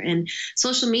faster. And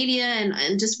social media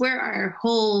and just where our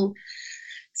whole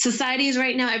society is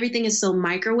right now, everything is so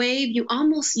microwave. You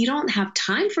don't have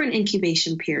time for an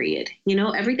incubation period.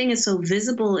 Everything is so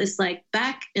visible. It's like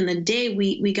back in the day,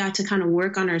 we got to kind of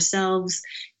work on ourselves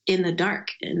in the dark,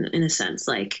 in a sense,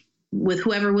 like with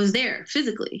whoever was there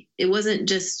physically. It wasn't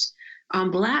just on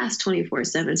blast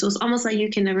 24/7. So it's almost like you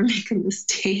can never make a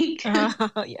mistake.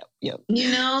 Yep.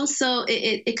 So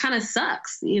it kind of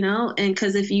sucks, and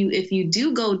because if you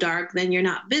do go dark, then you're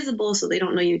not visible, so they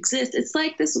don't know you exist. It's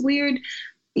like this weird,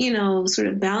 sort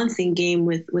of balancing game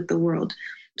with the world.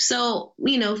 So,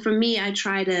 for me, I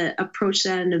try to approach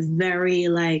that in a very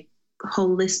like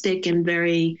holistic and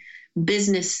very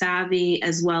business savvy,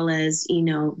 as well as,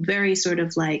 very sort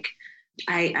of like,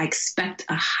 I expect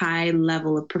a high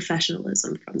level of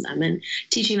professionalism from them and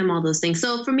teaching them all those things.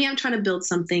 So for me, I'm trying to build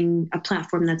a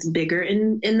platform that's bigger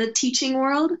in the teaching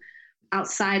world,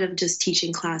 outside of just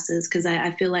teaching classes, because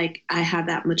I feel like I have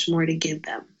that much more to give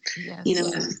them.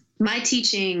 Yes. My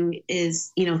teaching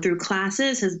is, through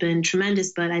classes has been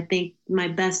tremendous, but I think my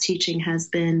best teaching has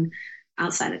been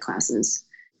outside of classes.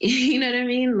 You know what I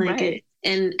mean? Like right.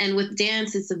 And with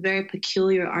dance, it's a very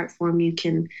peculiar art form.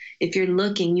 If you're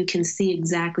looking, you can see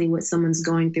exactly what someone's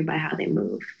going through by how they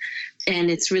move. And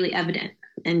it's really evident.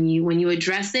 And when you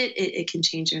address it, it can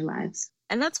change your lives.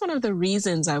 And that's one of the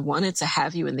reasons I wanted to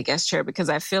have you in the guest chair, because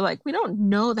I feel like we don't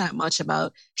know that much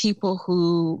about people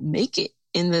who make it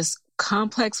in this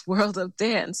complex world of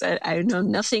dance. I know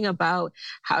nothing about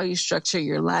how you structure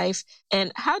your life,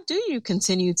 and how do you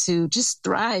continue to just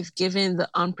thrive given the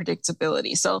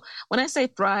unpredictability. So when I say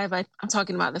thrive, I'm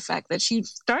talking about the fact that you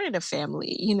started a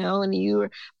family, and you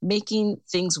were making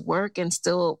things work and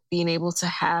still being able to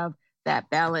have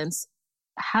that balance.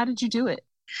 How did you do it?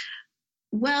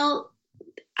 Well,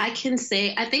 I can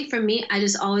say, I think for me, I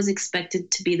just always expected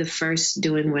to be the first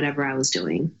doing whatever I was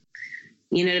doing.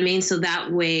 You know what I mean? So that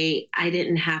way I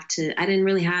didn't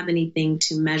really have anything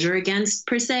to measure against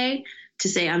per se, to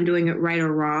say I'm doing it right or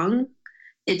wrong.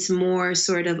 It's more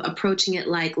sort of approaching it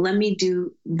like, let me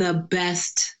do the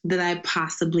best that I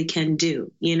possibly can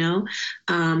do,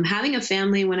 Having a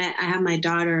family, when I had my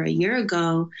daughter a year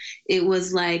ago,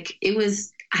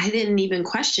 I didn't even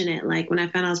question it. Like when I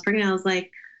found out I was pregnant, I was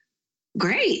like,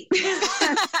 great.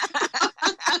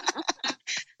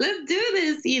 Let's do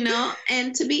this,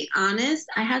 And to be honest,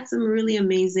 I had some really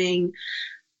amazing,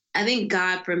 I think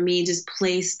God, for me, just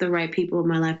placed the right people in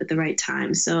my life at the right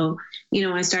time. So,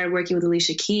 I started working with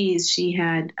Alicia Keys. She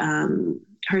had,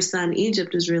 her son,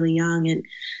 Egypt, was really young. And,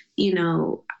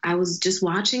 I was just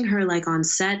watching her like on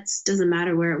sets, doesn't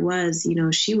matter where it was,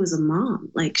 she was a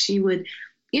mom. Like she would,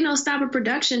 stop a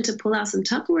production to pull out some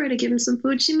Tupperware to give him some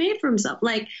food she made for himself.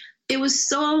 Like, it was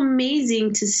so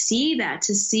amazing to see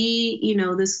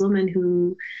this woman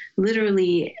who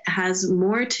literally has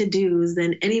more to-dos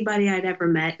than anybody I'd ever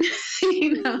met,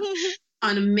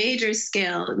 on a major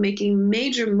scale, making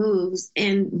major moves,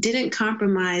 and didn't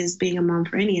compromise being a mom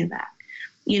for any of that,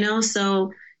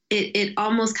 So it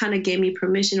almost kind of gave me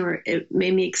permission, or it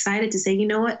made me excited to say, you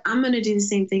know what, I'm going to do the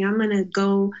same thing. I'm going to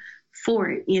go for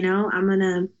it. I'm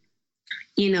going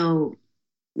to,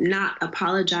 not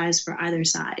apologize for either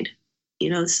side.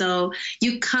 So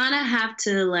you kind of have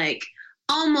to like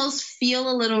almost feel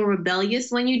a little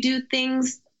rebellious when you do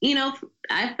things.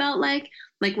 I felt like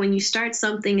when you start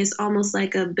something, it's almost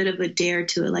like a bit of a dare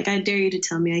to it. Like, I dare you to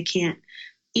tell me I can't,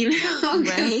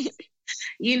 right.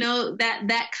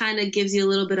 That kind of gives you a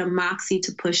little bit of moxie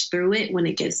to push through it when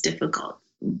it gets difficult.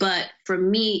 But for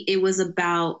me, it was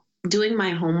about doing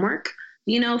my homework,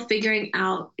 figuring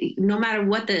out, no matter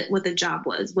what the job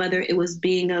was, whether it was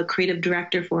being a creative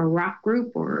director for a rock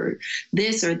group or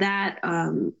this or that,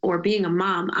 or being a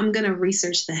mom, I'm going to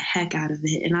research the heck out of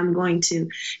it. And I'm going to,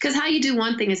 because how you do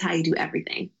one thing is how you do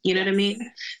everything. You know what I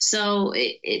mean? So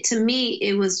to me,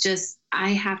 it was just, I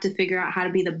have to figure out how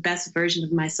to be the best version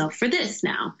of myself for this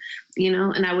now,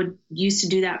 and I used to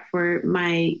do that for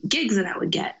my gigs that I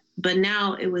would get. But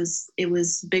now it was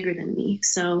bigger than me.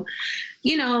 So,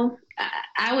 you know,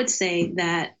 I would say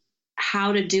that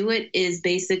how to do it is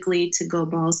basically to go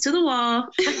balls to the wall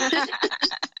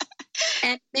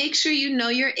and make sure you know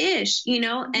your ish, you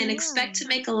know, and expect to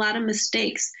make a lot of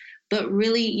mistakes, but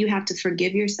really you have to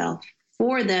forgive yourself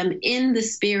for them in the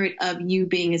spirit of you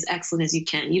being as excellent as you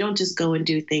can. You don't just go and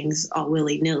do things all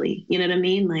willy-nilly. You know what I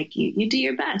mean? Like you do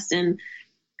your best, and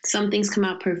some things come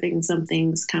out perfect and some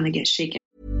things kind of get shaken.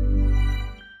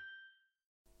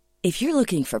 If you're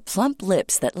looking for plump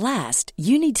lips that last,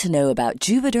 you need to know about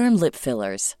Juvederm lip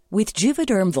fillers. With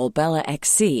Juvederm Volbella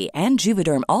XC and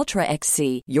Juvederm Ultra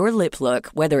XC, your lip look,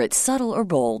 whether it's subtle or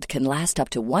bold, can last up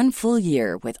to 1 full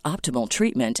year with optimal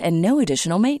treatment and no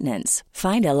additional maintenance.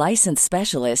 Find a licensed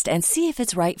specialist and see if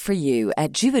it's right for you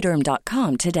at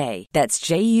Juvederm.com today. That's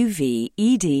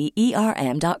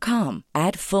JUVEDERM.com.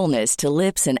 Add fullness to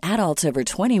lips in adults over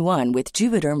 21 with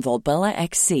Juvederm Volbella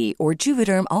XC or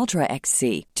Juvederm Ultra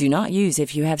XC. Do not use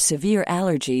if you have severe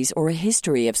allergies or a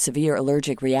history of severe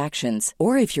allergic reactions,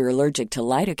 or if you're allergic to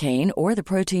lidocaine or the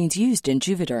proteins used in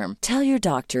Juvederm. Tell your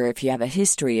doctor if you have a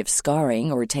history of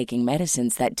scarring or taking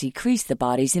medicines that decrease the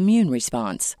body's immune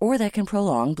response or that can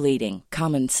prolong bleeding.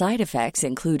 Common side effects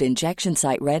include injection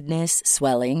site redness,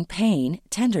 swelling, pain,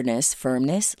 tenderness,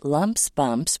 firmness, lumps,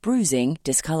 bumps, bruising,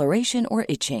 discoloration, or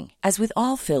itching. As with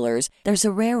all fillers, there's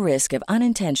a rare risk of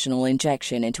unintentional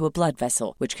injection into a blood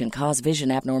vessel, which can cause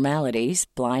vision abnormalities,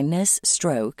 blindness,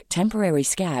 stroke, temporary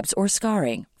scabs, or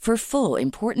scarring. For full,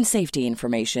 important safety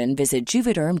information, visit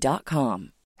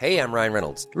Juvederm.com. Hey, I'm Ryan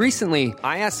Reynolds. Recently,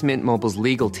 I asked Mint Mobile's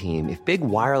legal team if big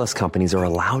wireless companies are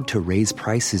allowed to raise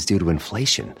prices due to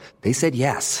inflation. They said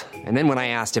yes. And then when I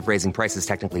asked if raising prices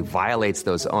technically violates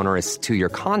those onerous 2-year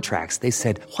contracts, they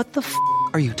said, "What the f***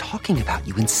 are you talking about,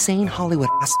 you insane Hollywood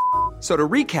ass?" So to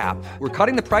recap, we're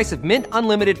cutting the price of Mint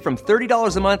Unlimited from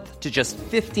 $30 a month to just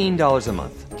 $15 a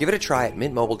month. Give it a try at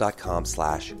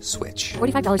mintmobile.com/switch.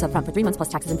 $45 up front for 3 months plus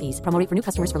taxes and fees. Promo rate for new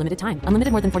customers for limited time.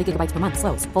 Unlimited more than 40 gigabytes per month.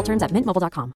 Slows full terms at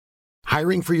mintmobile.com.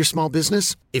 Hiring for your small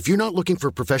business? If you're not looking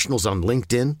for professionals on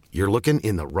LinkedIn, you're looking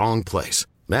in the wrong place.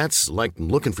 That's like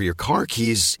looking for your car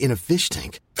keys in a fish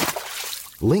tank.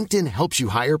 LinkedIn helps you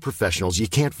hire professionals you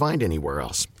can't find anywhere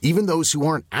else, even those who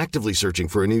aren't actively searching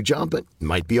for a new job but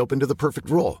might be open to the perfect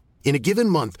role. In a given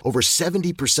month, over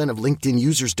 70% of LinkedIn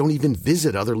users don't even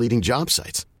visit other leading job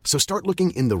sites. So start looking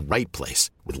in the right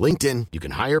place. With LinkedIn, you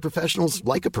can hire professionals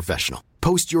like a professional.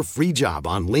 Post your free job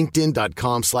on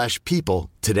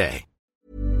linkedin.com/people today.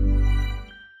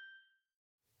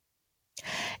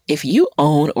 If you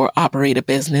own or operate a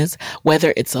business,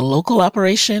 whether it's a local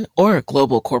operation or a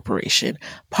global corporation,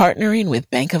 partnering with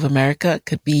Bank of America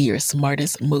could be your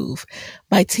smartest move.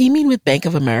 By teaming with Bank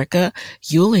of America,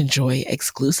 you'll enjoy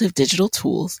exclusive digital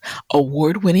tools,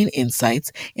 award-winning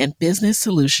insights, and business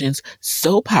solutions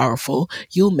so powerful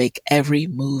you'll make every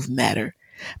move matter.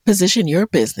 Position your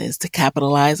business to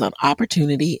capitalize on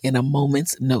opportunity in a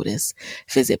moment's notice.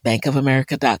 Visit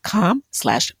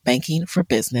bankofamerica.com/banking for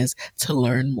business to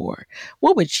learn more.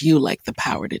 What would you like the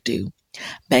power to do?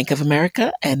 Bank of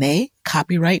America, N.A.,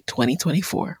 copyright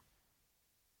 2024.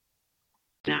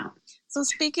 Now, So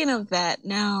speaking of that,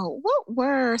 now, what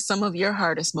were some of your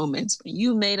hardest moments when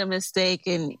you made a mistake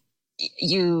and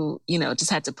you just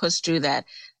had to push through that?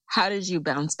 How did you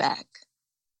bounce back?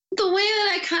 the way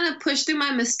that I kind of push through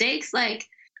my mistakes, like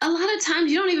a lot of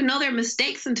times you don't even know they're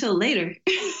mistakes until later.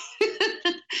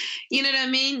 You know what I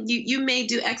mean? You may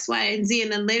do X, Y, and Z,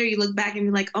 and then later you look back and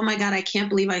you're like, oh my God, I can't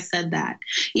believe I said that.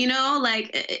 You know,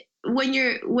 like when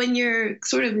you're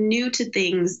sort of new to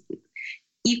things,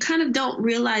 you kind of don't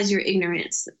realize your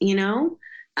ignorance, you know,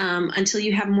 until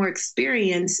you have more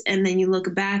experience. And then you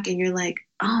look back and you're like,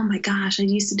 oh my gosh, I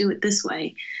used to do it this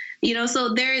way. You know,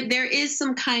 so there is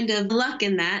some kind of luck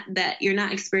in that you're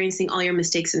not experiencing all your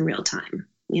mistakes in real time,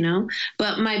 you know.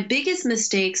 But my biggest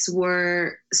mistakes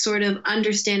were sort of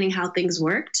understanding how things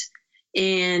worked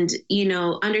and, you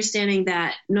know, understanding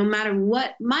that no matter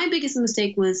what, my biggest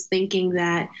mistake was thinking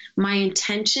that my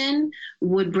intention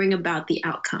would bring about the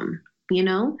outcome. You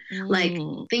know, like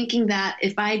thinking that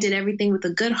if I did everything with a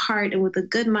good heart and with a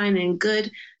good mind and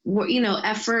good, you know,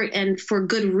 effort and for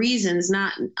good reasons,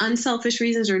 not unselfish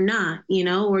reasons or not, you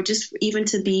know, or just even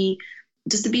to be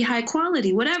high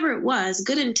quality, whatever it was,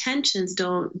 good intentions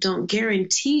don't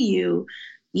guarantee you,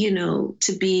 you know,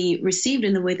 to be received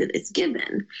in the way that it's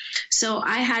given. So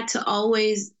I had to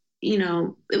always, you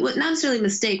know, it was not necessarily a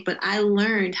mistake, but I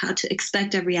learned how to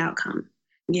expect every outcome,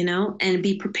 you know, and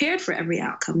be prepared for every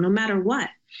outcome, no matter what.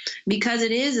 because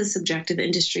it is a subjective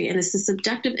industry, and it's a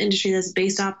subjective industry that's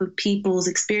based off of people's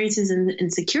experiences and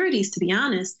insecurities, to be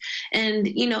honest. And,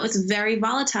 it's very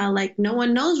volatile. Like, no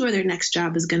one knows where their next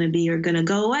job is going to be or going to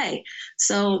go away.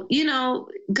 So,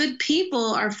 good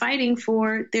people are fighting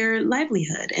for their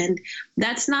livelihood, and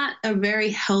that's not a very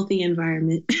healthy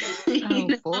environment. Oh,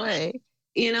 boy.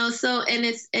 So, and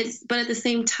it's, but at the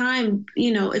same time,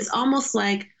 it's almost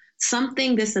like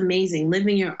something this amazing,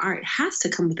 living your art, has to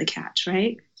come with a catch,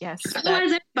 right? Yes.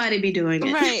 Otherwise, everybody be doing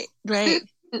it. Right.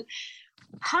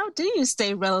 How do you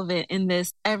stay relevant in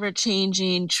this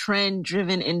ever-changing,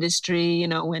 trend-driven industry?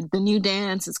 When the new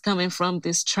dance is coming from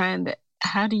this trend,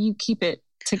 how do you keep it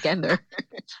together?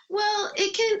 Well,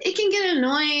 it can get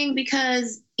annoying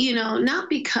because, not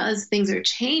because things are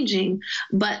changing,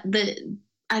 but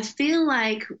I feel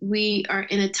like we are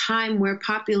in a time where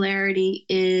popularity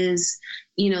is,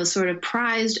 sort of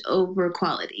prized over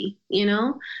quality,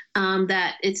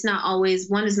 that it's not always,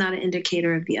 one is not an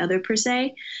indicator of the other per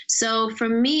se. So for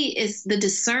me, it's the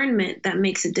discernment that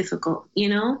makes it difficult,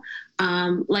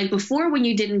 like before, when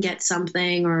you didn't get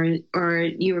something or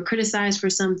you were criticized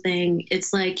for something,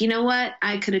 it's like, you know what,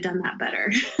 I could have done that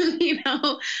better.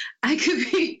 I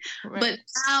could be, right. But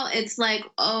now it's like,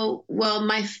 oh, well,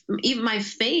 even my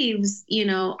faves,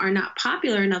 are not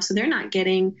popular enough. So they're not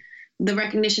getting the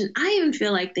recognition I even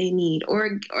feel like they need,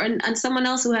 or someone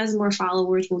else who has more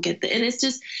followers will get and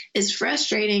it's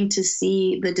frustrating to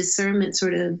see the discernment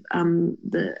sort of,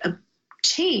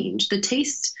 change, the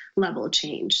taste level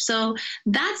change. So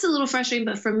that's a little frustrating.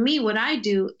 But for me, what I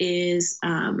do is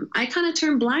I kind of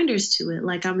turn blinders to it.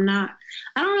 Like I don't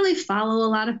really follow a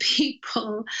lot of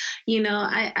people.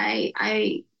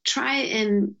 I try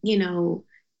and,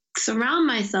 surround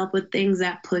myself with things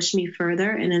that push me further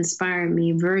and inspire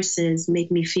me versus make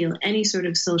me feel any sort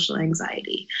of social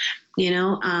anxiety,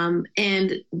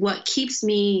 and what keeps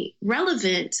me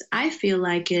relevant, I feel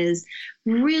like, is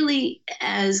really,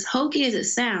 as hokey as it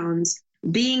sounds,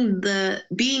 being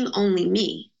only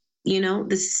me.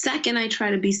 The second I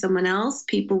try to be someone else,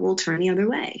 people will turn the other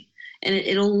way and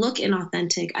it'll look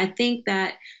inauthentic. I think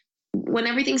that when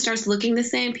everything starts looking the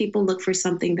same, people look for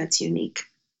something that's unique.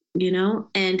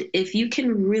 And if you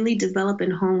can really develop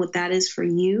and hone what that is for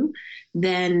you,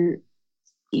 then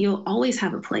you'll always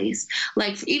have a place.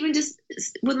 Like even just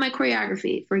with my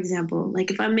choreography, for example, like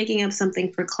if I'm making up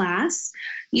something for class,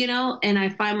 and I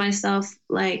find myself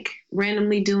like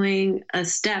randomly doing a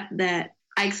step that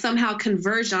I somehow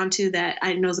converged onto that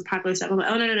I know is a popular step. I'm like,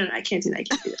 oh, no, I can't do that.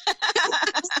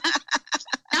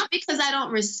 Not because I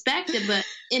don't respect it, but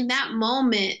in that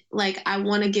moment, like I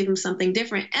want to give them something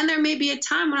different. And there may be a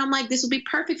time when I'm like, this will be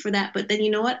perfect for that. But then you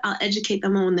know what? I'll educate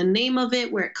them on the name of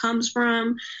it, where it comes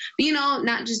from,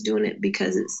 not just doing it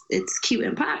because it's cute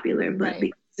and popular, but right.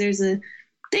 Because there's a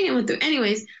thing I went through.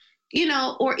 Anyways,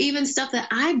 or even stuff that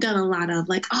I've done a lot of,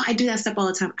 like, oh, I do that stuff all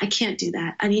the time. I can't do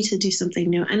that. I need to do something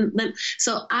new. And then,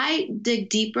 so I dig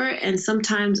deeper, and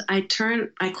sometimes I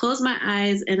close my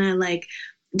eyes and I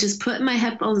just put my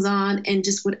headphones on and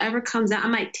just whatever comes out, I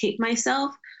might tape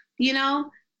myself,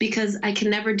 because I can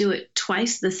never do it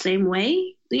twice the same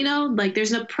way. Like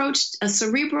there's a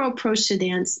cerebral approach to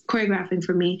dance choreographing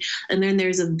for me. And then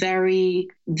there's a very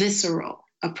visceral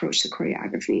approach to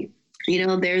choreography.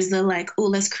 There's the oh,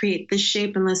 let's create this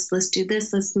shape and let's do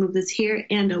this. Let's move this here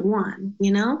and a one,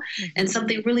 mm-hmm. and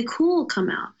something really cool will come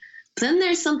out. Then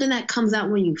there's something that comes out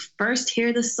when you first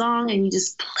hear the song and you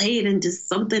just play it and just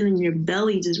something in your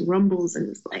belly just rumbles and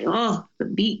it's like, oh, the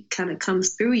beat kind of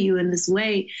comes through you in this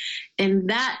way. And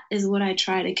that is what I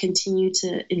try to continue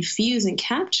to infuse and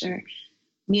capture,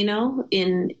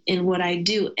 in what I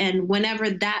do. And whenever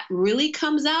that really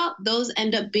comes out, those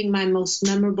end up being my most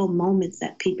memorable moments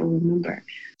that people remember.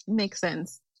 Makes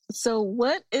sense. So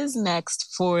what is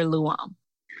next for Luam?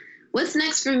 What's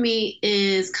next for me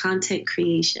is content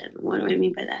creation. What do I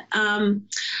mean by that?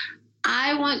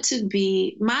 I want to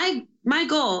be, my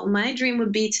goal, my dream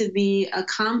would be to be a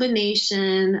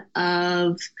combination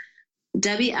of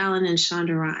Debbie Allen and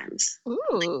Shonda Rhimes.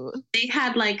 Ooh. They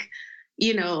had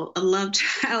a love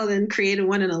child and created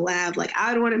one in a lab. Like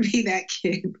I would want to be that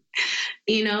kid.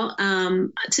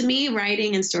 To me,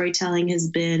 writing and storytelling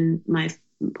has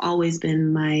always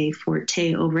been my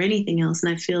forte over anything else.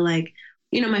 And I feel like,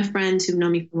 my friends who've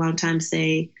known me for a long time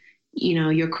say,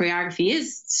 your choreography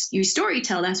is you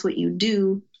storytell. That's what you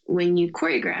do when you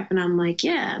choreograph. And I'm like,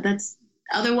 yeah,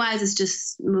 otherwise it's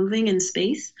just moving in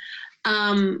space.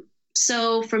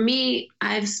 So for me,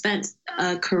 I've spent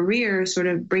a career sort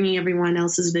of bringing everyone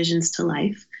else's visions to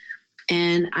life.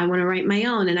 And I want to write my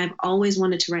own. And I've always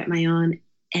wanted to write my own.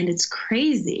 And it's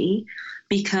crazy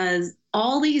because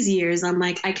all these years I'm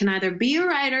like, I can either be a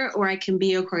writer or I can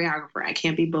be a choreographer. I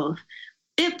can't be both.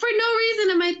 If for no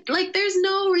reason am I like, there's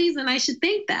no reason I should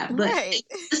think that. But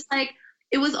it's like,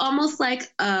 it was almost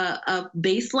like a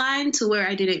baseline to where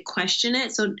I didn't question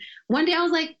it. So one day I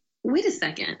was like, wait a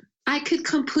second. I could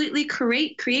completely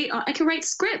create. I can write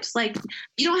scripts. Like,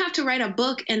 you don't have to write a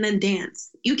book and then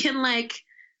dance. You can like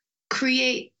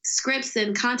create scripts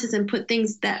and content and put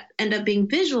things that end up being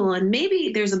visual. And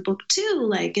maybe there's a book too.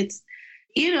 Like it's,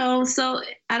 so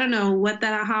I don't know what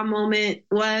that aha moment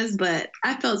was, but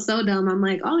I felt so dumb. I'm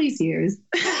like, all these years,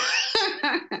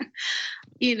 I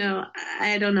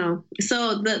don't know.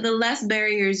 So the less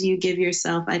barriers you give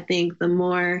yourself, I think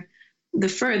the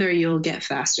further you'll get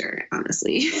faster,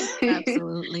 honestly.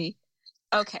 Absolutely.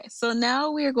 Okay, so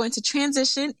now we are going to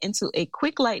transition into a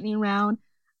quick lightning round.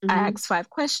 I ask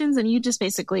 5 questions and you just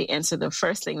basically answer the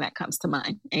first thing that comes to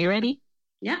mind. Are you ready?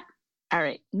 Yeah. All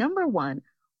right. Number 1,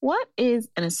 what is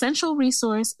an essential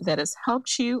resource that has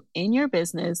helped you in your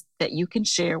business that you can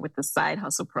share with the Side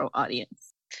Hustle Pro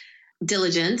audience?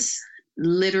 Diligence,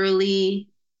 literally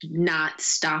not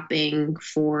stopping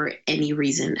for any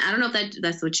reason. I don't know if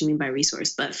that's what you mean by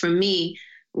resource, but for me,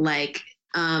 like,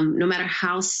 no matter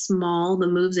how small the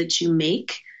moves that you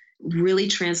make really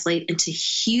translate into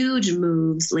huge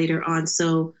moves later on.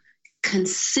 So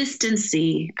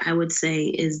consistency, I would say,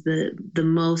 is the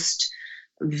most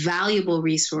valuable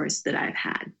resource that I've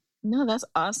had. No, that's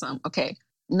awesome. Okay.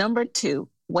 Number 2,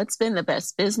 what's been the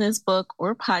best business book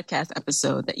or podcast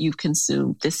episode that you've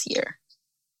consumed this year?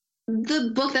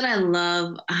 The book that I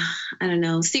love, I don't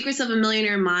know, Secrets of a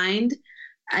Millionaire Mind,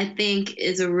 I think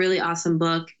is a really awesome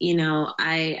book.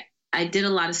 I did a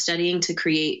lot of studying to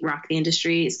create Rock the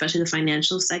Industry, especially the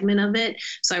financial segment of it.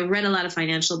 So I read a lot of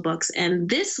financial books. And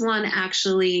this one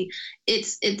actually,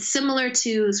 it's similar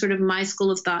to sort of my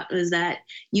school of thought, is that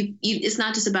it's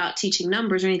not just about teaching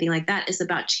numbers or anything like that. It's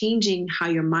about changing how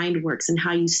your mind works and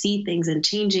how you see things, and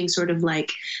changing sort of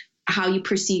like how you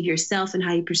perceive yourself and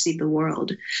how you perceive the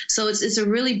world. So it's a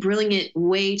really brilliant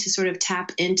way to sort of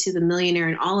tap into the millionaire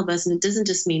in all of us. And it doesn't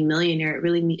just mean millionaire. It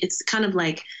really means, it's kind of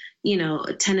like,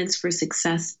 tenets for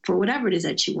success for whatever it is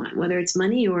that you want, whether it's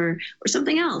money or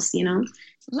something else,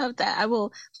 Love that. I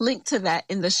will link to that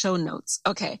in the show notes.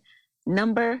 Okay.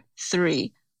 Number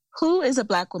 3, who is a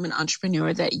Black woman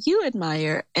entrepreneur that you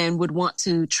admire and would want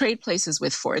to trade places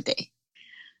with for a day?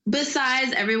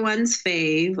 Besides everyone's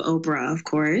fave, Oprah, of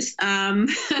course. I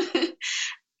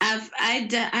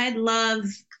love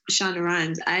Shonda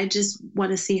Rhimes. I just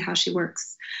want to see how she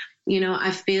works.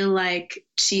 I feel like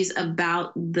she's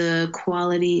about the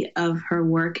quality of her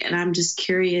work, and I'm just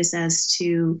curious as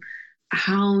to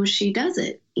how she does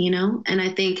it, And I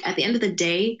think at the end of the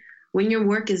day, when your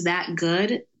work is that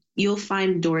good, you'll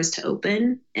find doors to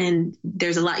open, and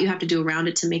there's a lot you have to do around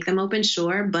it to make them open,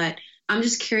 sure. But I'm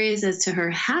just curious as to her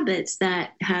habits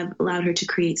that have allowed her to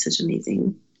create such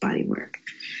amazing body work.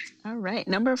 All right.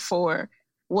 Number 4,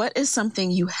 what is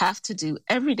something you have to do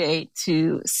every day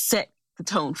to set the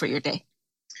tone for your day?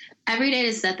 Every day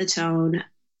to set the tone,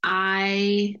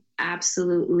 I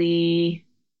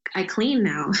clean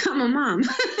now. I'm a mom.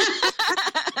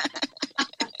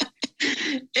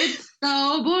 It's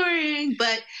so boring,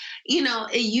 but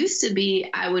it used to be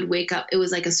I would wake up, it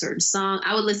was like a certain song.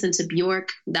 I would listen to Bjork.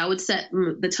 That would set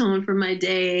the tone for my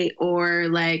day, or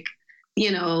like,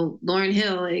 Lauryn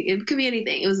Hill. It could be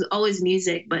anything. It was always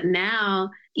music. But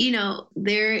now,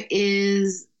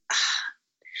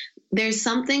 there's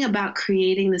something about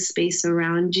creating the space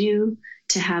around you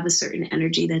to have a certain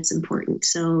energy that's important.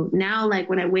 So now, like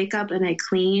when I wake up and I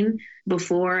clean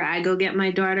before I go get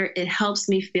my daughter, it helps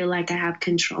me feel like I have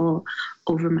control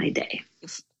over my day.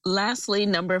 Lastly,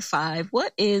 number 5,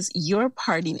 what is your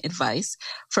parting advice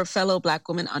for fellow Black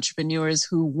women entrepreneurs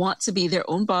who want to be their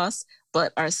own boss,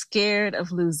 but are scared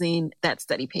of losing that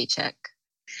steady paycheck?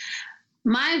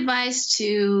 My advice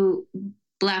to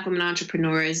Black women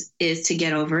entrepreneurs is to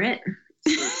get over it.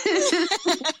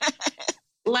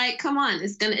 Like, come on,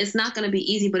 it's not going to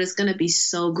be easy, but it's going to be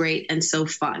so great and so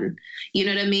fun. You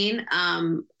know what I mean?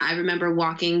 I remember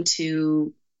walking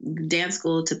to dance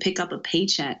school to pick up a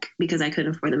paycheck because I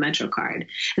couldn't afford the Metro card.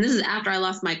 And this is after I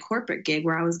lost my corporate gig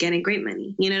where I was getting great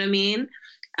money. You know what I mean?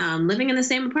 Living in the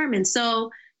same apartment. So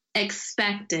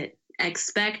expect it.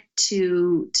 Expect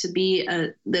to be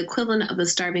the equivalent of a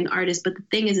starving artist. But the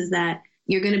thing is that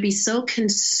you're going to be so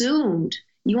consumed,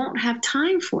 you won't have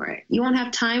time for it. You won't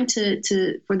have time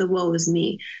for the woe is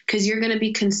me, because you're going to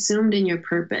be consumed in your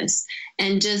purpose,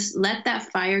 and just let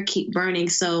that fire keep burning.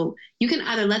 So you can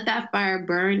either let that fire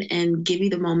burn and give you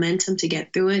the momentum to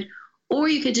get through it, or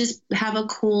you could just have a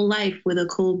cool life with a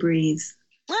cool breeze.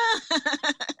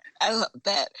 I love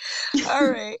that. All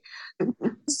right.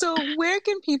 So where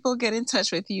can people get in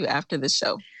touch with you after the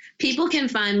show? People can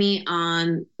find me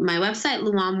on my website,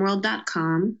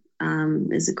 luamworld.com.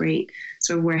 Is a great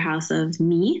sort of warehouse of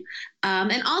me.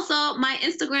 And also my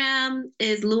Instagram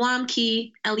is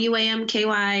Luamkey, Luamky,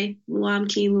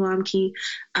 Luamkey.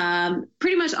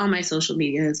 Pretty much all my social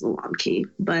media is Luamkey.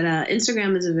 But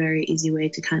Instagram is a very easy way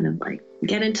to kind of like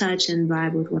get in touch and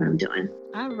vibe with what I'm doing.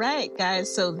 All right,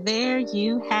 guys. So there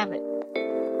you have it.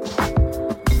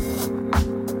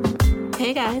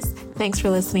 Hey guys, thanks for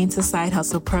listening to Side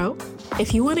Hustle Pro.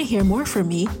 If you want to hear more from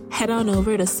me, head on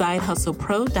over to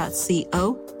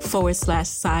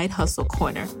sidehustlepro.co/Side Hustle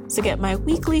Corner to get my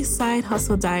weekly Side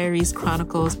Hustle Diaries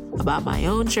chronicles about my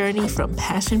own journey from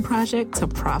passion project to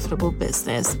profitable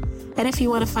business. And if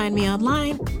you want to find me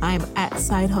online, I'm at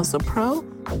Side Hustle Pro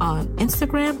on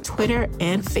Instagram, Twitter,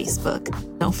 and Facebook.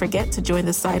 Don't forget to join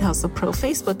the Side Hustle Pro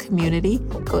Facebook community.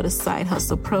 Go to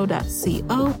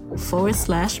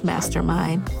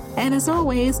sidehustlepro.co/mastermind. And as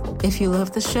always, if you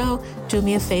love the show, do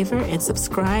me a favor and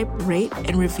subscribe, rate,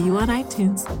 and review on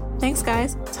iTunes. Thanks,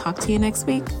 guys. Talk to you next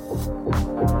week.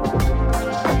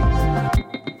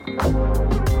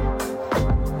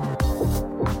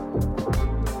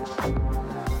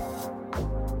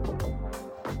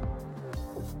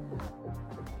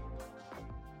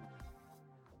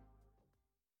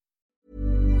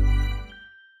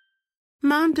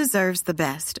 Mom deserves the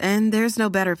best, and there's no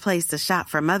better place to shop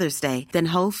for Mother's Day than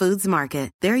Whole Foods Market.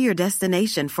 They're your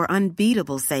destination for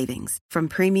unbeatable savings, from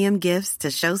premium gifts to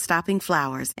show-stopping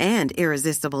flowers and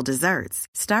irresistible desserts.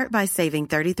 Start by saving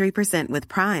 33% with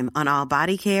Prime on all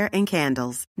body care and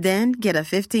candles. Then get a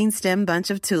 15-stem bunch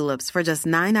of tulips for just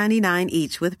 $9.99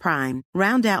 each with Prime.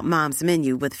 Round out Mom's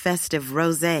menu with festive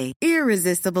rosé,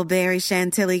 irresistible berry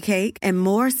chantilly cake, and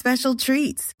more special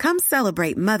treats. Come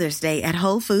celebrate Mother's Day at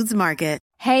Whole Foods Market.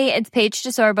 Hey, it's Paige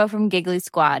DeSorbo from Giggly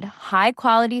Squad. High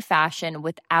quality fashion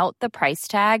without the price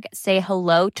tag. Say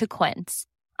hello to Quince.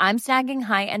 I'm snagging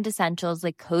high-end essentials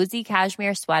like cozy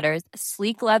cashmere sweaters,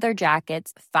 sleek leather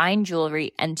jackets, fine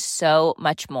jewelry, and so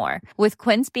much more. With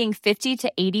Quince being 50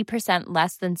 to 80%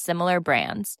 less than similar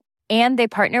brands. And they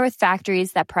partner with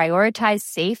factories that prioritize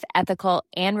safe, ethical,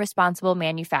 and responsible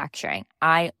manufacturing.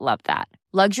 I love that.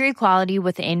 Luxury quality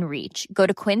within reach. Go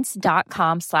to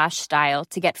quince.com/style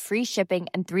to get free shipping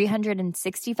and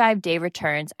 365-day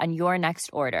returns on your next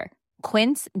order.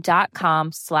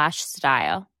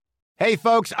 Quince.com/style. Hey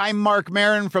folks, I'm Mark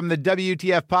Maron from the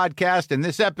WTF Podcast, and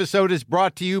this episode is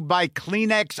brought to you by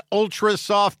Kleenex Ultra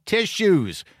Soft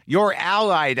Tissues, your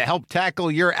ally to help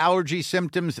tackle your allergy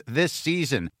symptoms this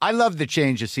season. I love the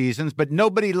change of seasons, but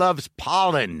nobody loves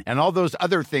pollen and all those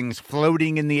other things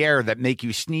floating in the air that make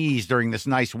you sneeze during this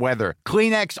nice weather.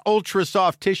 Kleenex Ultra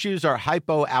Soft Tissues are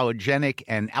hypoallergenic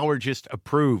and allergist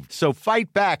approved, so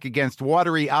fight back against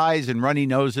watery eyes and runny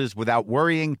noses without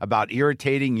worrying about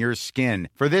irritating your skin.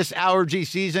 For this allergy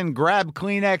season, grab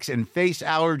Kleenex and face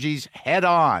allergies head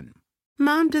on.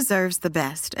 Mom deserves the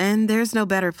best, and there's no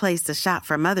better place to shop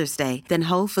for Mother's Day than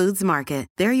Whole Foods Market.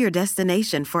 They're your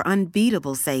destination for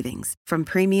unbeatable savings, from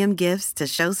premium gifts to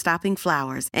show-stopping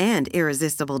flowers and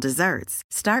irresistible desserts.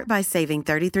 Start by saving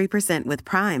 33% with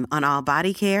Prime on all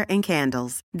body care and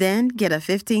candles. Then get a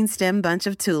 15-stem bunch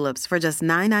of tulips for just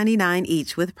 $9.99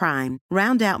 each with Prime.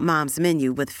 Round out Mom's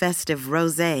menu with festive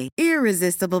rosé,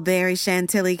 irresistible berry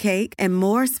chantilly cake, and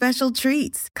more special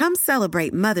treats. Come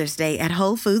celebrate Mother's Day at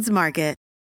Whole Foods Market.